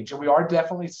habits change, and we are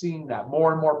definitely seeing that.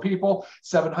 More and more people,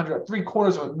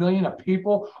 750,000 of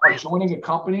people are joining a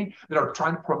company that are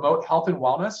trying to promote health and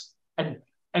wellness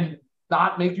and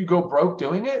not make you go broke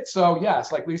doing it. So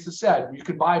yes, like Lisa said, you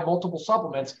could buy multiple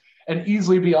supplements and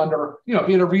easily be under, be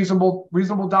at a reasonable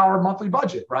dollar monthly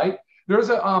budget, right? There's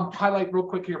a highlight real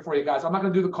quick here for you guys. I'm not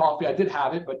going to do the coffee. I did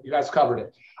have it, but you guys covered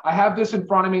it. I have this in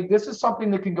front of me. This is something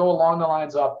that can go along the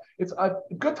lines of, it's a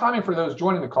good timing for those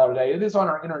joining the call today. It is on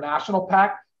our international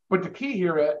pack. But the key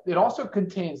here,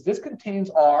 this contains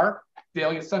our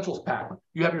daily essentials pack.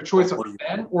 You have your choice of a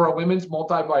men or a women's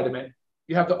multivitamin.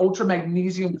 You have the ultra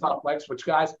magnesium complex, which,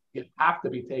 guys, you have to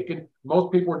be taken.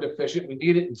 Most people are deficient. We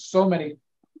need it in so many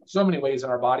ways in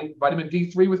our body. Vitamin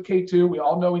D3 with K2. We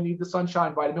all know we need the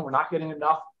sunshine vitamin. We're not getting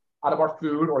enough out of our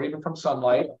food or even from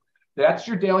sunlight. That's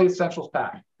your daily essentials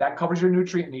pack. That covers your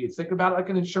nutrient needs. Think about it like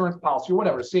an insurance policy or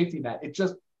whatever, a safety net.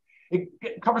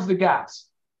 It covers the gaps.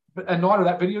 And Naughter,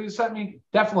 that video you sent me,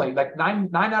 definitely, like nine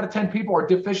out of 10 people are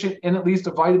deficient in at least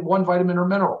one vitamin or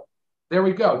mineral. There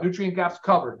we go. Nutrient gaps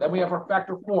covered. Then we have our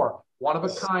factor 4, one of a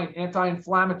kind,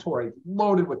 anti-inflammatory,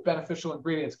 loaded with beneficial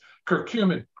ingredients: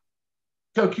 curcumin,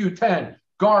 CoQ10,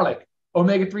 garlic,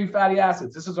 omega-3 fatty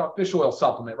acids. This is our fish oil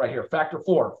supplement right here. Factor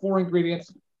 4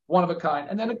 ingredients, one of a kind.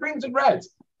 And then the greens and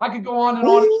reds. I could go on and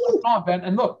on and on, Ben.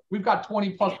 And look, we've got 20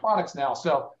 plus products now.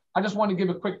 So I just wanted to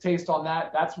give a quick taste on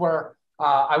that. That's where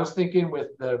I was thinking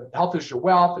with the health is your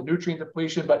wealth, the nutrient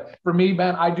depletion. But for me,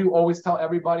 Ben, I do always tell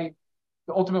everybody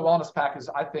the Ultimate Wellness Pack is,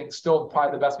 I think, still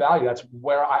probably the best value. That's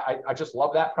where I just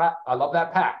love that. I love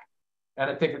that pack. And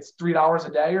I think it's $3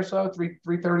 a day or so,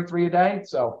 $3.33 a day.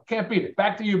 So can't beat it.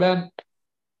 Back to you, Ben.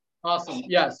 Awesome.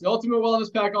 Yes. The Ultimate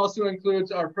Wellness Pack also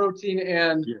includes our protein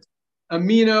and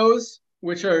aminos,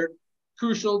 which are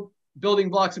crucial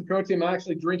building blocks of protein. I'm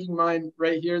actually drinking mine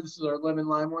right here. This is our lemon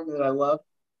lime one that I love.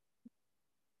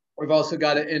 We've also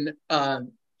got it in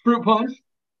fruit punch.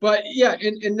 But yeah,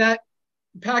 in that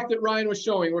pack that Ryan was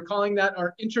showing, we're calling that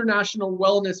our International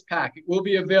Wellness Pack. It will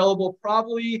be available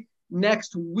probably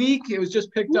next week. It was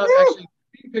just picked up, actually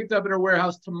picked up at our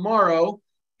warehouse tomorrow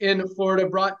in Florida,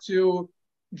 brought to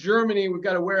Germany. We've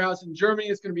got a warehouse in Germany.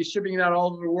 It's going to be shipping it out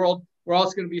all over the world. We're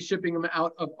also going to be shipping them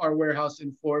out of our warehouse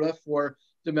in Florida for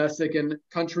domestic and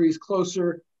countries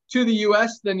closer to the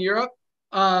US than Europe.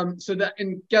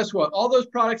 And guess what? All those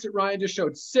products that Ryan just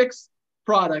showed, 6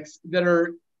 products that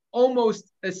are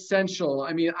almost essential.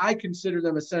 I mean, I consider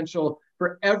them essential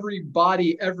for every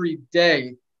body every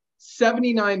day.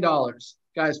 $79,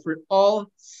 guys, for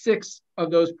all 6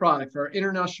 of those products, for our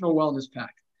International Wellness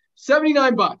Pack.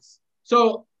 $79.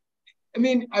 So, I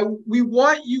mean, we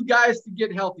want you guys to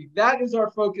get healthy. That is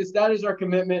our focus. That is our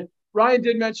commitment. Ryan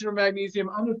did mention our magnesium.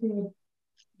 I'm just going to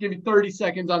give you 30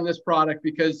 seconds on this product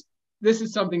because this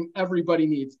is something everybody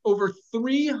needs. Over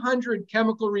 300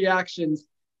 chemical reactions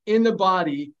in the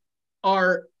body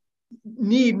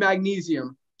need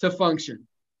magnesium to function.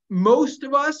 Most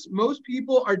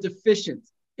people are deficient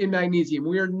in magnesium.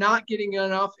 We are not getting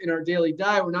enough in our daily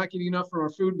diet. We're not getting enough from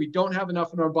our food. We don't have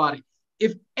enough in our body.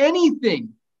 If anything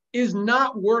is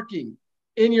not working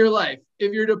in your life,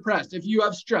 if you're depressed, if you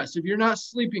have stress, if you're not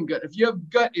sleeping good, if you have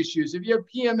gut issues, if you have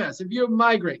PMS, if you have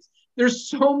migraines, there's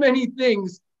so many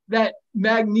things that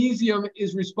magnesium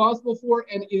is responsible for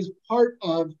and is part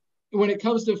of when it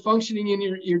comes to functioning in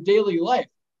your daily life.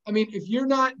 I mean, if you're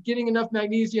not getting enough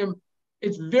magnesium,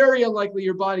 it's very unlikely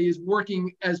your body is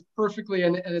working as perfectly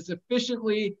and as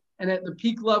efficiently and at the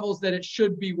peak levels that it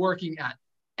should be working at.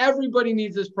 Everybody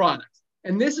needs this product.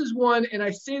 And this is one, and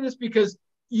I say this because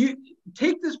you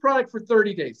take this product for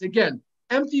 30 days. Again,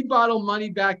 empty bottle money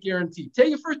back guarantee.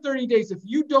 Take it for 30 days. If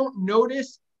you don't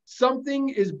notice something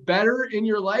is better in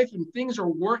your life and things are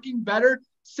working better,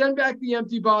 send back the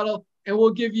empty bottle and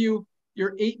we'll give you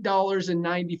your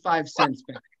 $8.95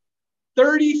 back.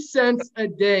 30 cents a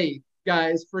day,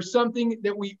 guys, for something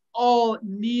that we all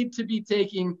need to be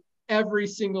taking every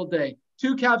single day.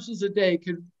 2 capsules a day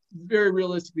could very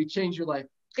realistically change your life.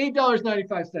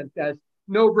 $8.95, guys.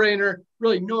 No brainer.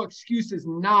 Really no excuses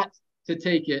not to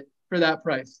take it for that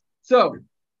price. So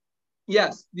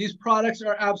yes, these products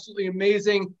are absolutely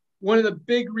amazing. One of the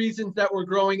big reasons that we're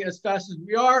growing as fast as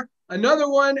we are. Another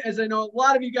one, as I know a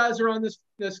lot of you guys are on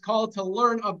this call to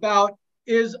learn about,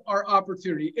 is our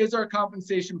opportunity, is our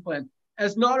compensation plan.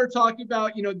 As Nader talked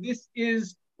about, this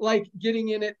is like getting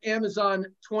in at Amazon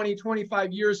 20,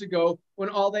 25 years ago when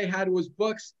all they had was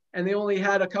books and they only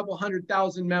had a couple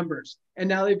 100,000 members. And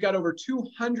now they've got over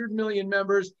 200 million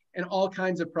members and all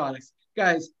kinds of products.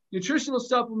 Guys, nutritional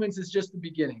supplements is just the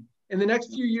beginning. In the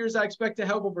next few years, I expect to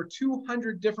have over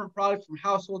 200 different products from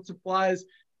household supplies,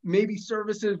 maybe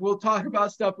services. We'll talk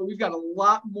about stuff, but we've got a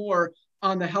lot more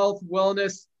on the health,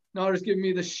 wellness. Nader's giving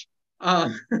me the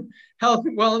health,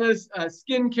 wellness,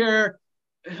 skincare,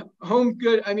 home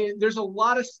good. I mean, there's a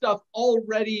lot of stuff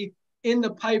already in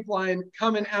the pipeline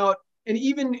coming out. And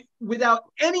even without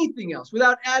anything else,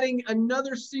 without adding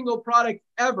another single product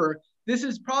ever, this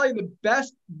is probably the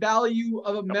best value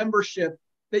of a membership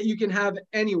that you can have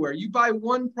anywhere. You buy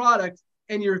one product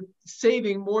and you're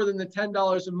saving more than the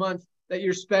 $10 a month that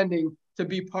you're spending to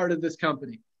be part of this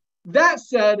company. That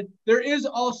said, there is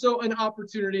also an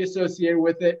opportunity associated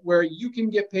with it where you can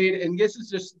get paid, and this is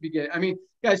just the beginning. I mean,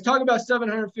 guys, talk about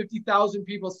 750,000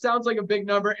 people. Sounds like a big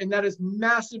number, and that is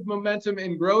massive momentum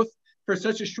and growth for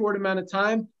such a short amount of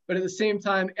time. But at the same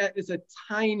time, it's a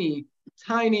tiny,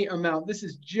 tiny amount. This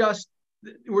is just,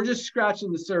 we're just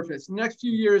scratching the surface. Next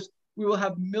few years, we will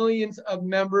have millions of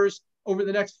members. Over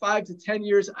the next 5 to 10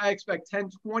 years, I expect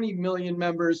 10, 20 million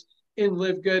members in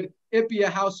LiveGood. It be a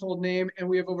household name, and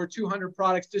we have over 200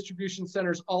 products, distribution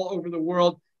centers all over the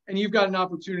world. And you've got an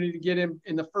opportunity to get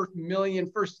in the first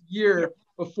million, first year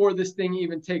before this thing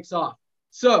even takes off.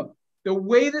 So the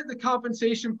way that the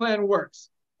compensation plan works,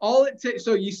 all it takes,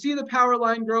 so you see the power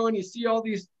line growing, you see all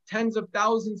these tens of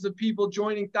thousands of people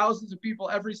joining, thousands of people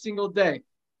every single day.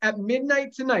 At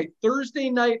midnight tonight, Thursday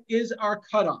night is our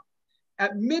cutoff.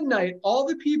 At midnight, all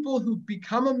the people who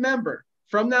become a member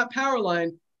from that power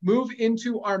line move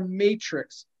into our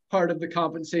matrix part of the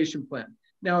compensation plan.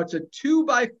 Now, it's a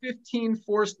 2x15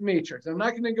 forced matrix. I'm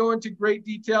not going to go into great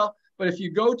detail, but if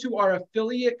you go to our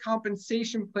affiliate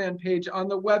compensation plan page on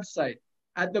the website,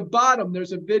 at the bottom,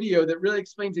 there's a video that really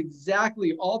explains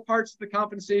exactly all parts of the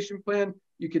compensation plan.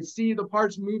 You can see the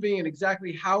parts moving and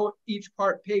exactly how each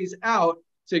part pays out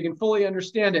so you can fully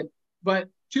understand it. But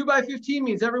 2x15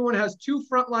 means everyone has 2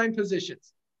 frontline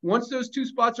positions. Once those 2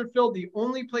 spots are filled, the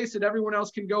only place that everyone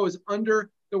else can go is under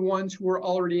the ones who are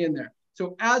already in there.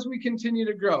 So as we continue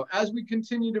to grow, as we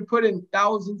continue to put in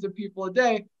thousands of people a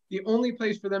day, the only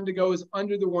place for them to go is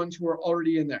under the ones who are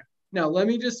already in there. Now, let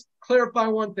me just clarify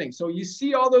one thing. So you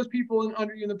see all those people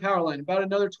under you in the power line, about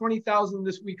another 20,000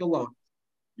 this week alone.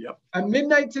 Yep. At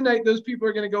midnight tonight, those people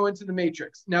are going to go into the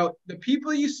matrix. Now, the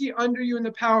people you see under you in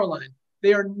the power line,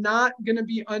 they are not going to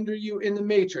be under you in the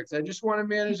matrix. I just want to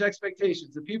manage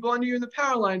expectations. The people under you in the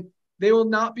power line, they will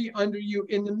not be under you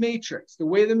in the matrix. The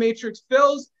way the matrix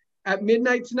fills, at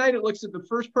midnight tonight, it looks at the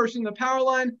first person in the power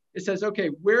line. It says, okay,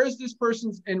 where is this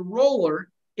person's enroller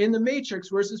in the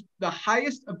matrix? Where's this, the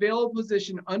highest available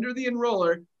position under the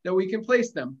enroller that we can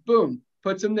place them? Boom,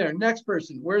 puts them there. Next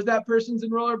person, where's that person's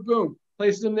enroller? Boom,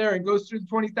 places them there and goes through the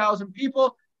 20,000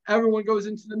 people. Everyone goes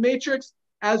into the matrix.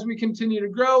 As we continue to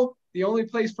grow, the only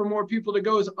place for more people to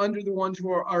go is under the ones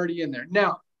who are already in there.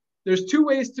 Now, there's 2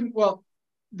 ways to, well,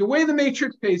 the way the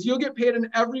matrix pays, you'll get paid on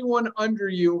everyone under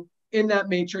you in that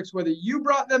matrix, whether you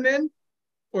brought them in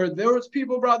or those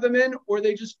people brought them in, or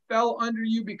they just fell under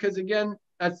you because, again,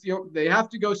 that's they have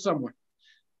to go somewhere.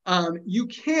 You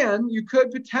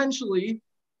could potentially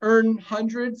earn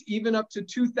hundreds, even up to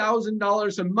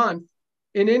 $2,000 a month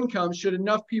in income should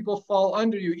enough people fall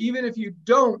under you, even if you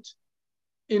don't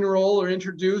enroll or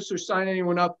introduce or sign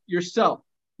anyone up yourself.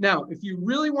 Now, if you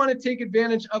really want to take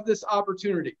advantage of this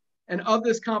opportunity and of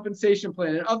this compensation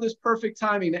plan and of this perfect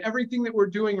timing and everything that we're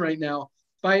doing right now,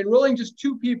 by enrolling just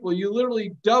 2 people, you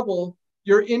literally double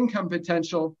your income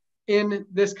potential in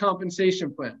this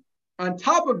compensation plan. On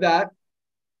top of that,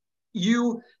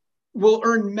 you will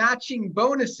earn matching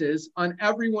bonuses on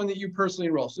everyone that you personally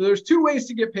enroll. So there's 2 ways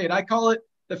to get paid. I call it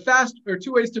the fast, or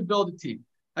 2 ways to build a team.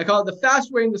 I call it the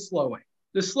fast way and the slow way.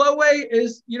 The slow way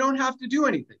is you don't have to do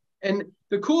anything. And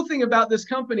the cool thing about this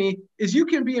company is you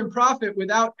can be in profit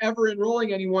without ever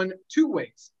enrolling anyone 2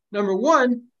 ways. Number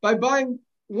one, by buying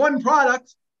 1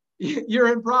 product,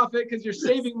 you're in profit because you're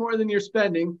saving more than you're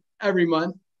spending every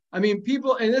month. I mean,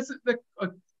 people, and this is a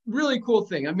really cool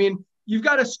thing. I mean, you've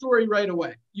got a story right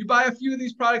away. You buy a few of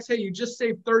these products, hey, you just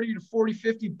save 30 to 40,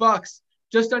 50 bucks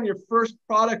just on your first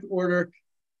product order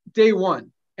day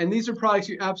 1. And these are products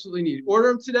you absolutely need. Order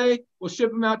them today. We'll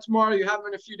ship them out tomorrow. You have them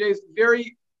in a few days.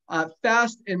 Very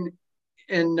fast, and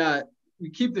we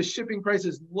keep the shipping price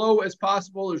as low as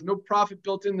possible. There's no profit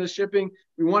built in the shipping.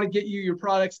 We want to get you your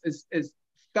products as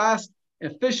fast,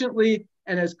 efficiently,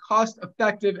 and as cost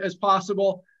effective as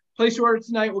possible. Place your order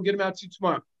tonight. We'll get them out to you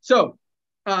tomorrow. So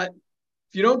if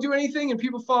you don't do anything and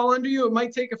people fall under you, it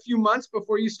might take a few months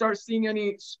before you start seeing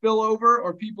any spillover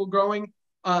or people growing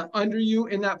under you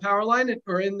in that power line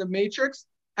or in the matrix.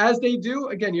 As they do,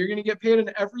 again, you're going to get paid on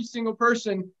every single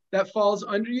person that falls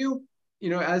under you. You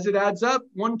know, as it adds up,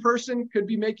 1 person could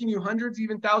be making you hundreds,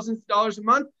 even thousands of dollars a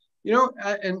month. You know,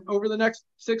 and over the next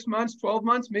 6 months, 12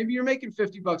 months, maybe you're making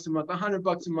 50 bucks a month, 100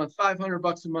 bucks a month, 500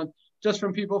 bucks a month, just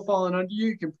from people falling under you.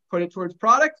 You can put it towards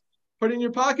product, put it in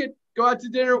your pocket, go out to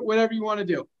dinner, whatever you want to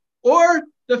do. Or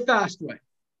the fast way.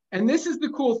 And this is the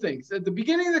cool thing. So at the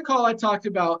beginning of the call, I talked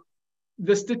about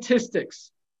the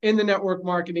statistics in the network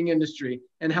marketing industry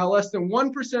and how less than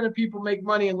 1% of people make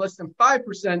money and less than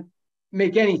 5%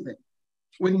 make anything.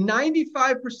 With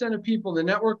 95% of people in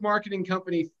the network marketing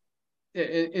company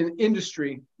in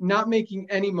industry not making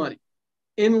any money,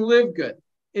 in LiveGood,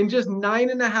 in just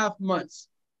 9.5 months,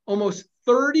 almost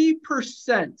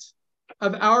 30%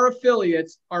 of our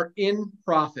affiliates are in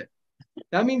profit.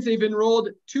 That means they've enrolled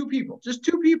 2 people, just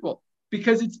 2 people,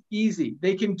 because it's easy.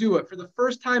 They can do it for the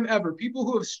first time ever. People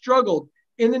who have struggled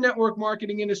in the network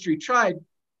marketing industry, tried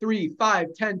 3, 5,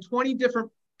 10, 20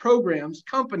 different programs,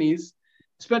 companies,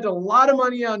 spent a lot of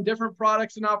money on different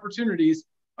products and opportunities,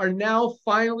 are now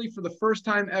finally, for the first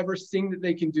time ever, seeing that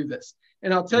they can do this.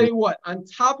 And I'll tell you what, on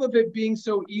top of it being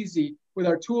so easy with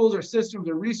our tools, our systems,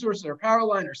 our resources, our power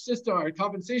line, our system, our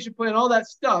compensation plan, all that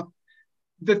stuff,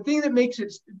 the thing that makes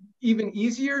it even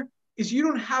easier is you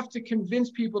don't have to convince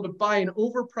people to buy an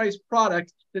overpriced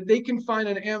product that they can find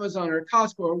on Amazon or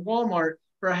Costco or Walmart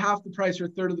for half the price or a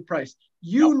third of the price.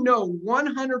 You know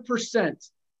 100%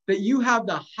 that you have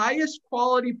the highest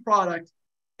quality product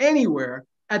anywhere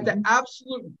at the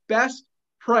absolute best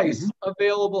price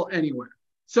available anywhere.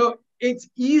 So it's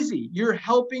easy. You're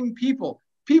helping people.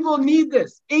 People need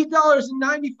this.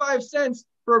 $8.95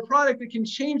 for a product that can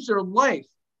change their life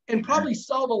and probably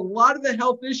solve a lot of the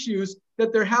health issues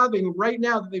that they're having right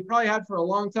now that they probably had for a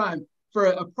long time, for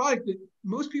a product that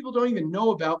most people don't even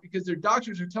know about because their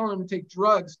doctors are telling them to take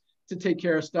drugs to take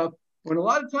care of stuff, when a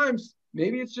lot of times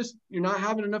maybe it's just you're not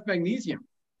having enough magnesium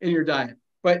in your diet.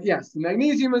 But yes, the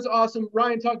magnesium is awesome.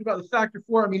 Ryan talked about the factor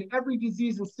 4. I mean, every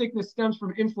disease and sickness stems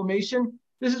from inflammation.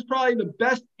 This is probably the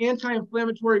best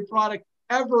anti-inflammatory product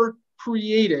ever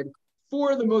created.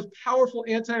 4 of the most powerful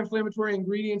anti-inflammatory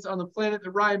ingredients on the planet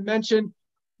that Ryan mentioned,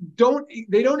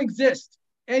 they don't exist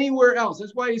anywhere else.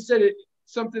 That's why he said it,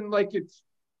 something like it's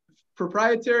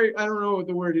proprietary. I don't know what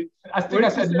the word is. I think I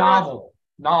said novel.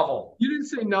 Novel. You didn't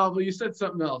say novel. You said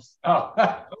something else. Oh.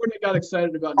 I wouldn't have got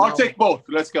excited about I'll novel. take both.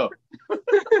 Let's go.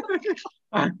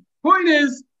 Point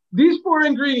is, these 4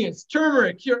 ingredients,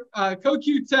 turmeric,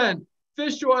 CoQ10,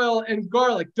 fish oil, and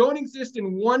garlic, don't exist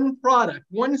in one product,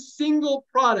 one single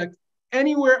product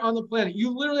anywhere on the planet.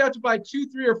 You literally have to buy 2,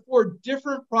 3, or 4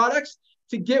 different products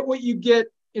to get what you get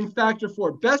in factor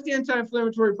 4. Best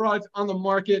anti-inflammatory products on the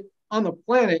market, on the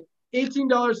planet,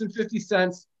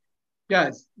 $18.50.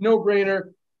 Guys, no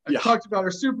brainer. I talked about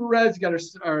our super reds, you got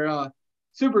our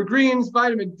super greens,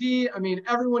 vitamin D. I mean,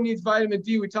 everyone needs vitamin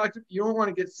D. You don't want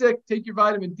to get sick, take your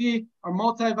vitamin D, our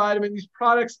multivitamin. These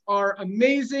products are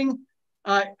amazing.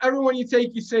 Everyone you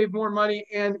take, you save more money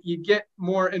and you get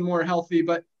more and more healthy.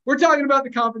 But we're talking about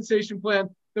the compensation plan.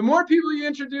 The more people you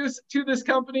introduce to this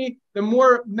company, the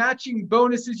more matching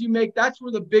bonuses you make. That's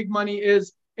where the big money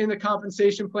is in the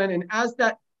compensation plan. And as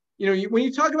that, when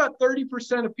you talk about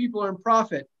 30% of people are in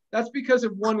profit, that's because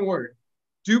of one word: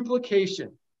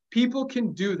 duplication. People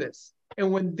can do this.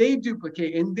 And when they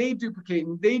duplicate and they duplicate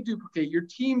and they duplicate, your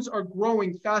teams are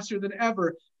growing faster than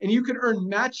ever. And you can earn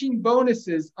matching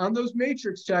bonuses on those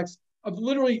matrix checks of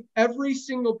literally every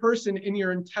single person in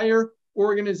your entire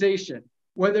organization,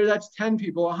 whether that's 10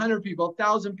 people, 100 people,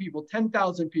 1,000 people,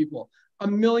 10,000 people,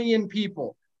 1,000,000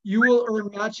 people. You will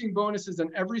earn matching bonuses on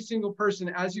every single person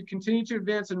as you continue to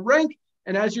advance and rank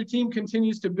and as your team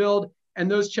continues to build,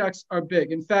 and those checks are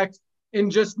big. In fact,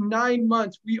 in just 9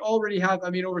 months, we already have,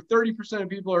 over 30% of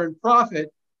people are in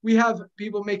profit. We have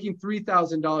people making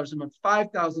 $3,000 a month,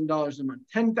 $5,000 a month,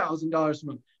 $10,000 a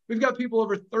month. We've got people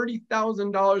over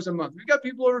 $30,000 a month. We've got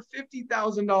people over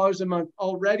 $50,000 a month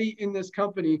already in this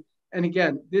company. And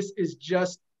again, this is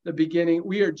just the beginning.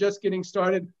 We are just getting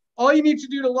started. All you need to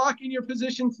do to lock in your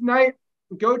position tonight,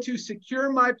 go to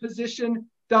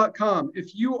securemyposition.com.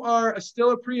 If you are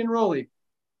still a pre-enrollee,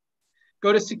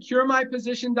 go to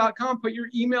securemyposition.com, put your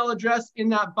email address in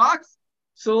that box,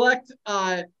 select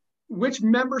which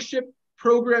membership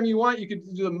program you want. You could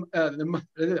do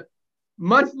the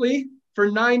monthly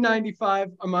for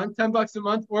 $9.95 a month, $10 a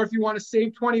month, or if you want to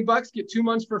save $20, get 2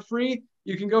 months for free,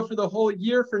 you can go for the whole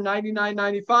year for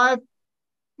 $99.95.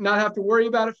 Not have to worry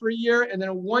about it for a year, and then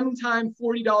a one-time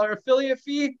 $40 affiliate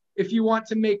fee if you want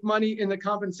to make money in the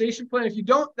compensation plan. If you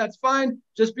don't, that's fine.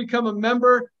 Just become a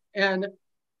member and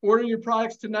order your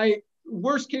products tonight.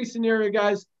 Worst case scenario,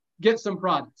 guys, get some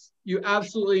products. You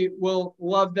absolutely will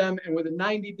love them. And with a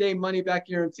 90-day money-back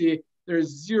guarantee, there's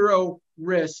zero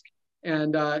risk.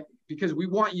 And because we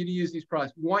want you to use these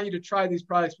products. We want you to try these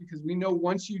products because we know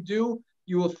once you do,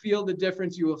 you will feel the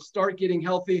difference. You will start getting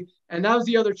healthy. And that was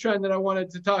the other trend that I wanted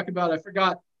to talk about. I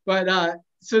forgot. But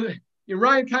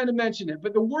Ryan kind of mentioned it.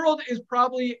 But the world is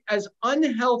probably as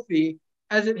unhealthy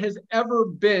as it has ever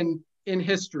been in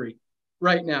history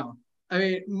right now.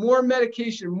 More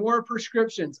medication, more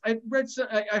prescriptions. I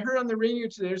heard on the radio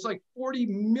today, there's like 40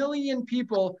 million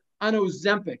people on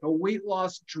Ozempic, a weight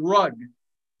loss drug.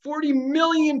 40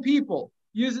 million people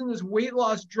using this weight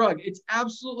loss drug. It's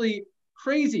absolutely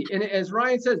crazy. And as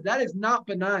Ryan says, that is not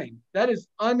benign. That is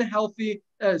unhealthy.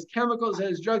 That is chemicals,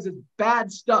 that is drugs, it's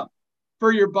bad stuff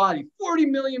for your body. 40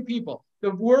 million people. The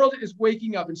world is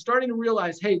waking up and starting to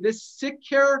realize, hey, this sick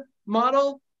care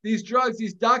model, these drugs,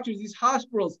 these doctors, these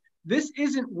hospitals, this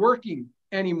isn't working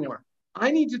anymore.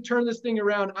 I need to turn this thing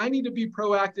around. I need to be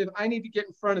proactive. I need to get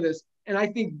in front of this. And I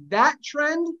think that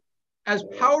trend, as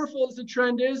powerful as the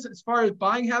trend is, as far as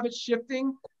buying habits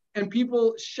shifting and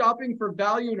people shopping for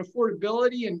value and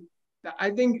affordability, and I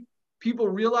think people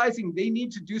realizing they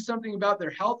need to do something about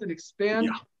their health and expand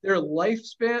their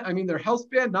lifespan. I mean, their health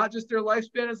span, not just their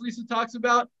lifespan, as Lisa talks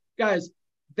about. Guys,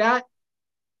 that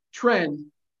trend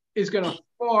is going to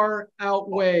far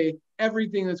outweigh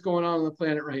everything that's going on the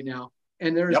planet right now.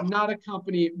 And there is not a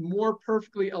company more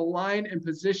perfectly aligned and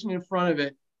positioned in front of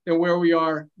it than where we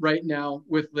are right now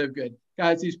with LiveGood.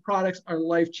 Guys, these products are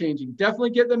life-changing.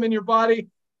 Definitely get them in your body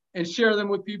and share them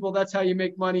with people. That's how you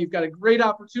make money. You've got a great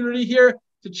opportunity here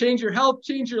to change your health,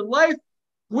 change your life.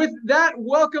 With that,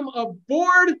 welcome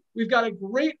aboard. We've got a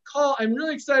great call. I'm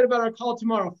really excited about our call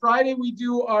tomorrow. Friday, we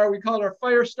call it our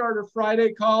Fire Starter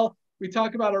Friday call. We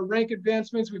talk about our rank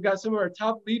advancements. We've got some of our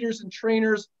top leaders and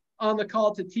trainers on the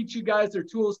call to teach you guys their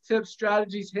tools, tips,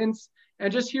 strategies, hints,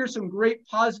 and just hear some great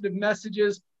positive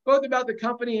messages, both about the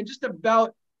company and just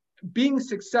about being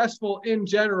successful in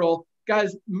general.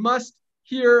 Guys, must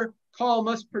hear, call,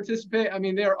 must participate. I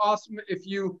mean, they're awesome. If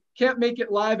you can't make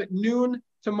it live at noon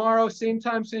tomorrow, same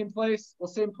time, same place, well,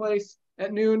 same place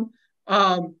at noon.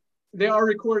 They are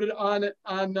recorded on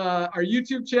our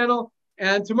YouTube channel.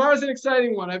 And tomorrow's an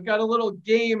exciting one. I've got a little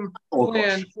game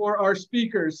planned for our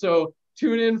speakers. So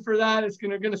tune in for that. It's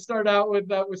going to start out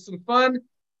with some fun.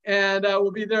 And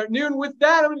we'll be there at noon. With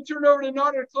that, I'm going to turn it over to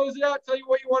Nader to close it out, tell you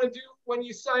what you want to do when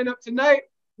you sign up tonight.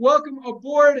 Welcome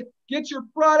aboard. Get your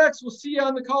products. We'll see you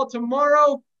on the call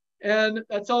tomorrow. And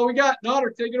that's all we got.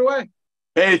 Nader, take it away.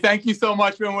 Hey, thank you so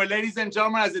much, Ben. Well, ladies and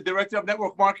gentlemen, as the Director of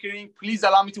Network Marketing, please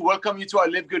allow me to welcome you to our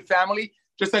LiveGood family.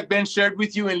 Just like Ben shared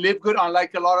with you in LiveGood,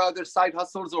 unlike a lot of other side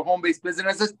hustles or home-based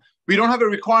businesses, we don't have a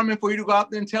requirement for you to go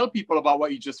out there and tell people about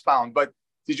what you just found. But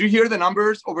did you hear the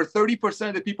numbers? Over 30%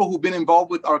 of the people who've been involved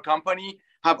with our company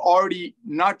have already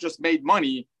not just made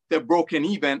money, they're broken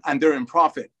even and they're in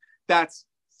profit. That's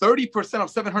 30%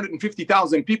 of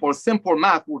 750,000 people. Simple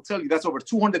math will tell you that's over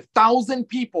 200,000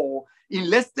 people in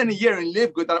less than a year in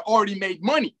LiveGood that already made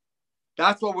money.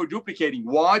 That's what we're duplicating.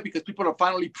 Why? Because people are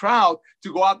finally proud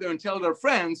to go out there and tell their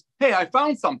friends, hey, I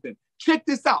found something. Check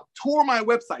this out. Tour my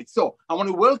website. So I want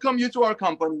to welcome you to our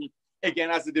company, again,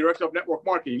 as the Director of Network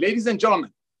Marketing. Ladies and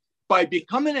gentlemen, by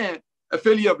becoming an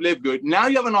affiliate of LiveGood, now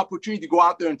you have an opportunity to go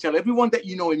out there and tell everyone that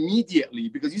you know immediately,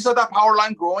 because you saw that power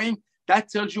line growing, that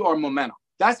tells you our momentum.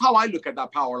 That's how I look at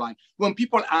that power line. When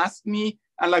people ask me,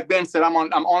 and like Ben said, I'm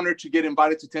honored to get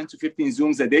invited to 10 to 15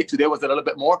 Zooms a day. Today was a little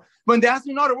bit more. When they ask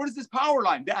me, Nader, what is this power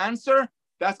line? The answer,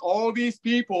 that's all these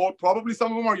people, probably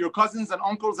some of them are your cousins and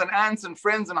uncles and aunts and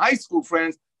friends and high school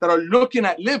friends that are looking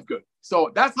at LiveGood.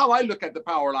 So that's how I look at the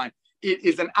power line. It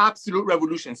is an absolute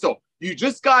revolution. So you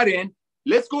just got in.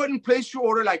 Let's go ahead and place your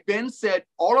order. Like Ben said,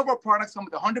 all of our products come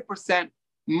with 100%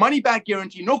 money back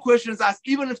guarantee, no questions asked,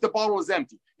 even if the bottle is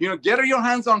empty. You know, get your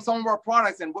hands on some of our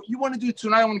products. And what you want to do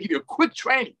tonight, I want to give you a quick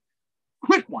training,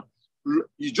 quick one.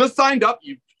 You just signed up.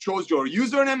 You chose your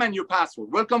username and your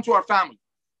password. Welcome to our family.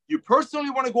 You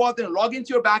personally want to go out there and log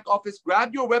into your back office,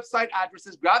 grab your website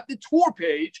addresses, grab the tour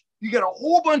page. You get a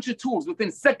whole bunch of tools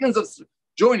within seconds of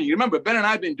joining. Remember, Ben and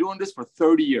I have been doing this for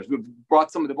 30 years. We've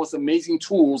brought some of the most amazing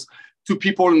tools to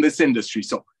people in this industry.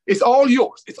 So it's all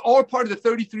yours. It's all part of the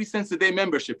 33 cents a day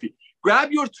membership fee.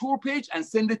 Grab your tour page and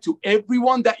send it to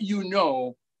everyone that you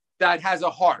know that has a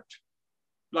heart.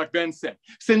 Like Ben said,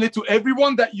 send it to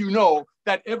everyone that you know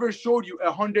that ever showed you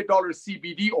 $100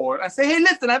 CBD oil and say, hey,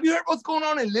 listen, have you heard what's going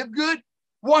on in LiveGood?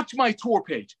 Watch my tour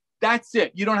page. That's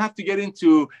it. You don't have to get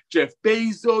into Jeff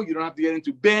Bezos. You don't have to get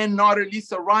into Ben, Nader,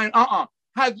 Lisa, Ryan.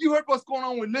 Have you heard what's going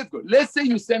on with LiveGood? Let's say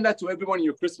you send that to everyone in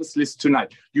your Christmas list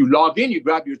tonight. You log in, you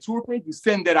grab your tour page, you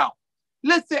send it out.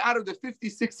 Let's say out of the 50,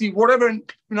 60, whatever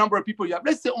number of people you have,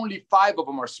 let's say only 5 of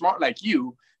them are smart like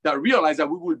you that realize that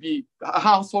we will be a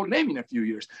household name in a few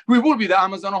years. We will be the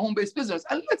Amazon home-based business.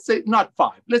 And let's say not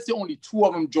 5. Let's say only 2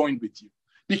 of them joined with you,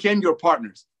 became your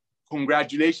partners.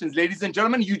 Congratulations, ladies and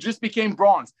gentlemen. You just became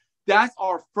bronze. That's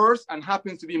our first and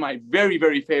happens to be my very,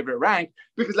 very favorite rank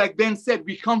because like Ben said,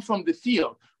 we come from the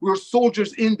field. We're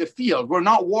soldiers in the field. We're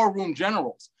not war room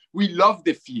generals. We love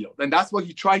the field. And that's why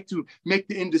he tried to make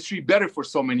the industry better for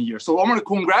so many years. So I want to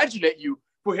congratulate you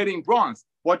for hitting bronze.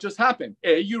 What just happened?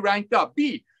 A, you ranked up.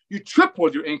 B, you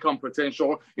tripled your income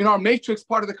potential in our matrix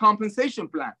part of the compensation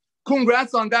plan.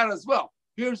 Congrats on that as well.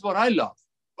 here's what I love.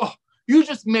 Oh, you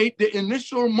just made the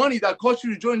initial money that cost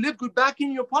you to join LiveGood back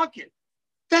in your pocket.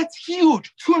 That's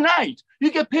huge. Tonight,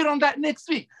 you get paid on that next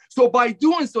week. So by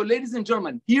doing so, ladies and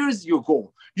gentlemen, here's your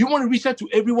goal. You want to reach out to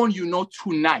everyone you know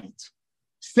tonight.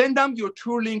 Send them your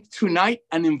tour link tonight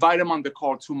and invite them on the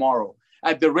call tomorrow.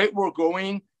 At the rate we're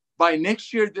going, by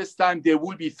next year, this time, there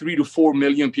will be 3 to 4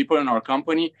 million people in our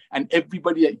company, and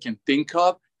everybody that you can think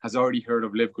of has already heard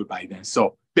of LiveGood by then.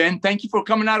 So, Ben, thank you for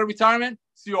coming out of retirement.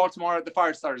 See you all tomorrow at the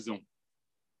Firestarter Zoom.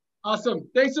 Awesome.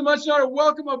 Thanks so much, Nara.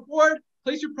 Welcome aboard.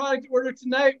 Place your product order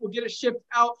tonight. We'll get it shipped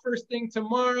out first thing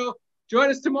tomorrow. Join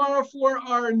us tomorrow for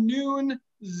our noon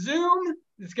Zoom.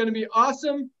 It's going to be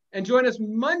awesome. And join us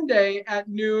Monday at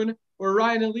noon, where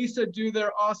Ryan and Lisa do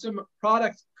their awesome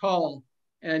product call.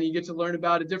 And you get to learn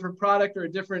about a different product or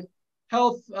a different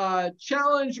health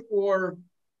challenge or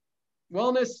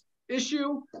wellness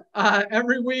issue.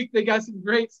 Every week, they got some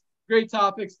great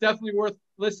topics, definitely worth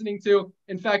listening to.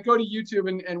 In fact, go to YouTube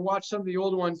and watch some of the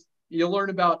old ones. You'll learn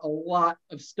about a lot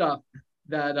of stuff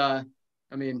that,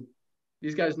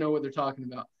 these guys know what they're talking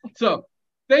about. So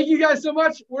thank you guys so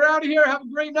much. We're out of here. Have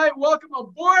a great night. Welcome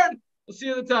aboard. We'll see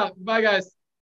you at the top. Bye, guys.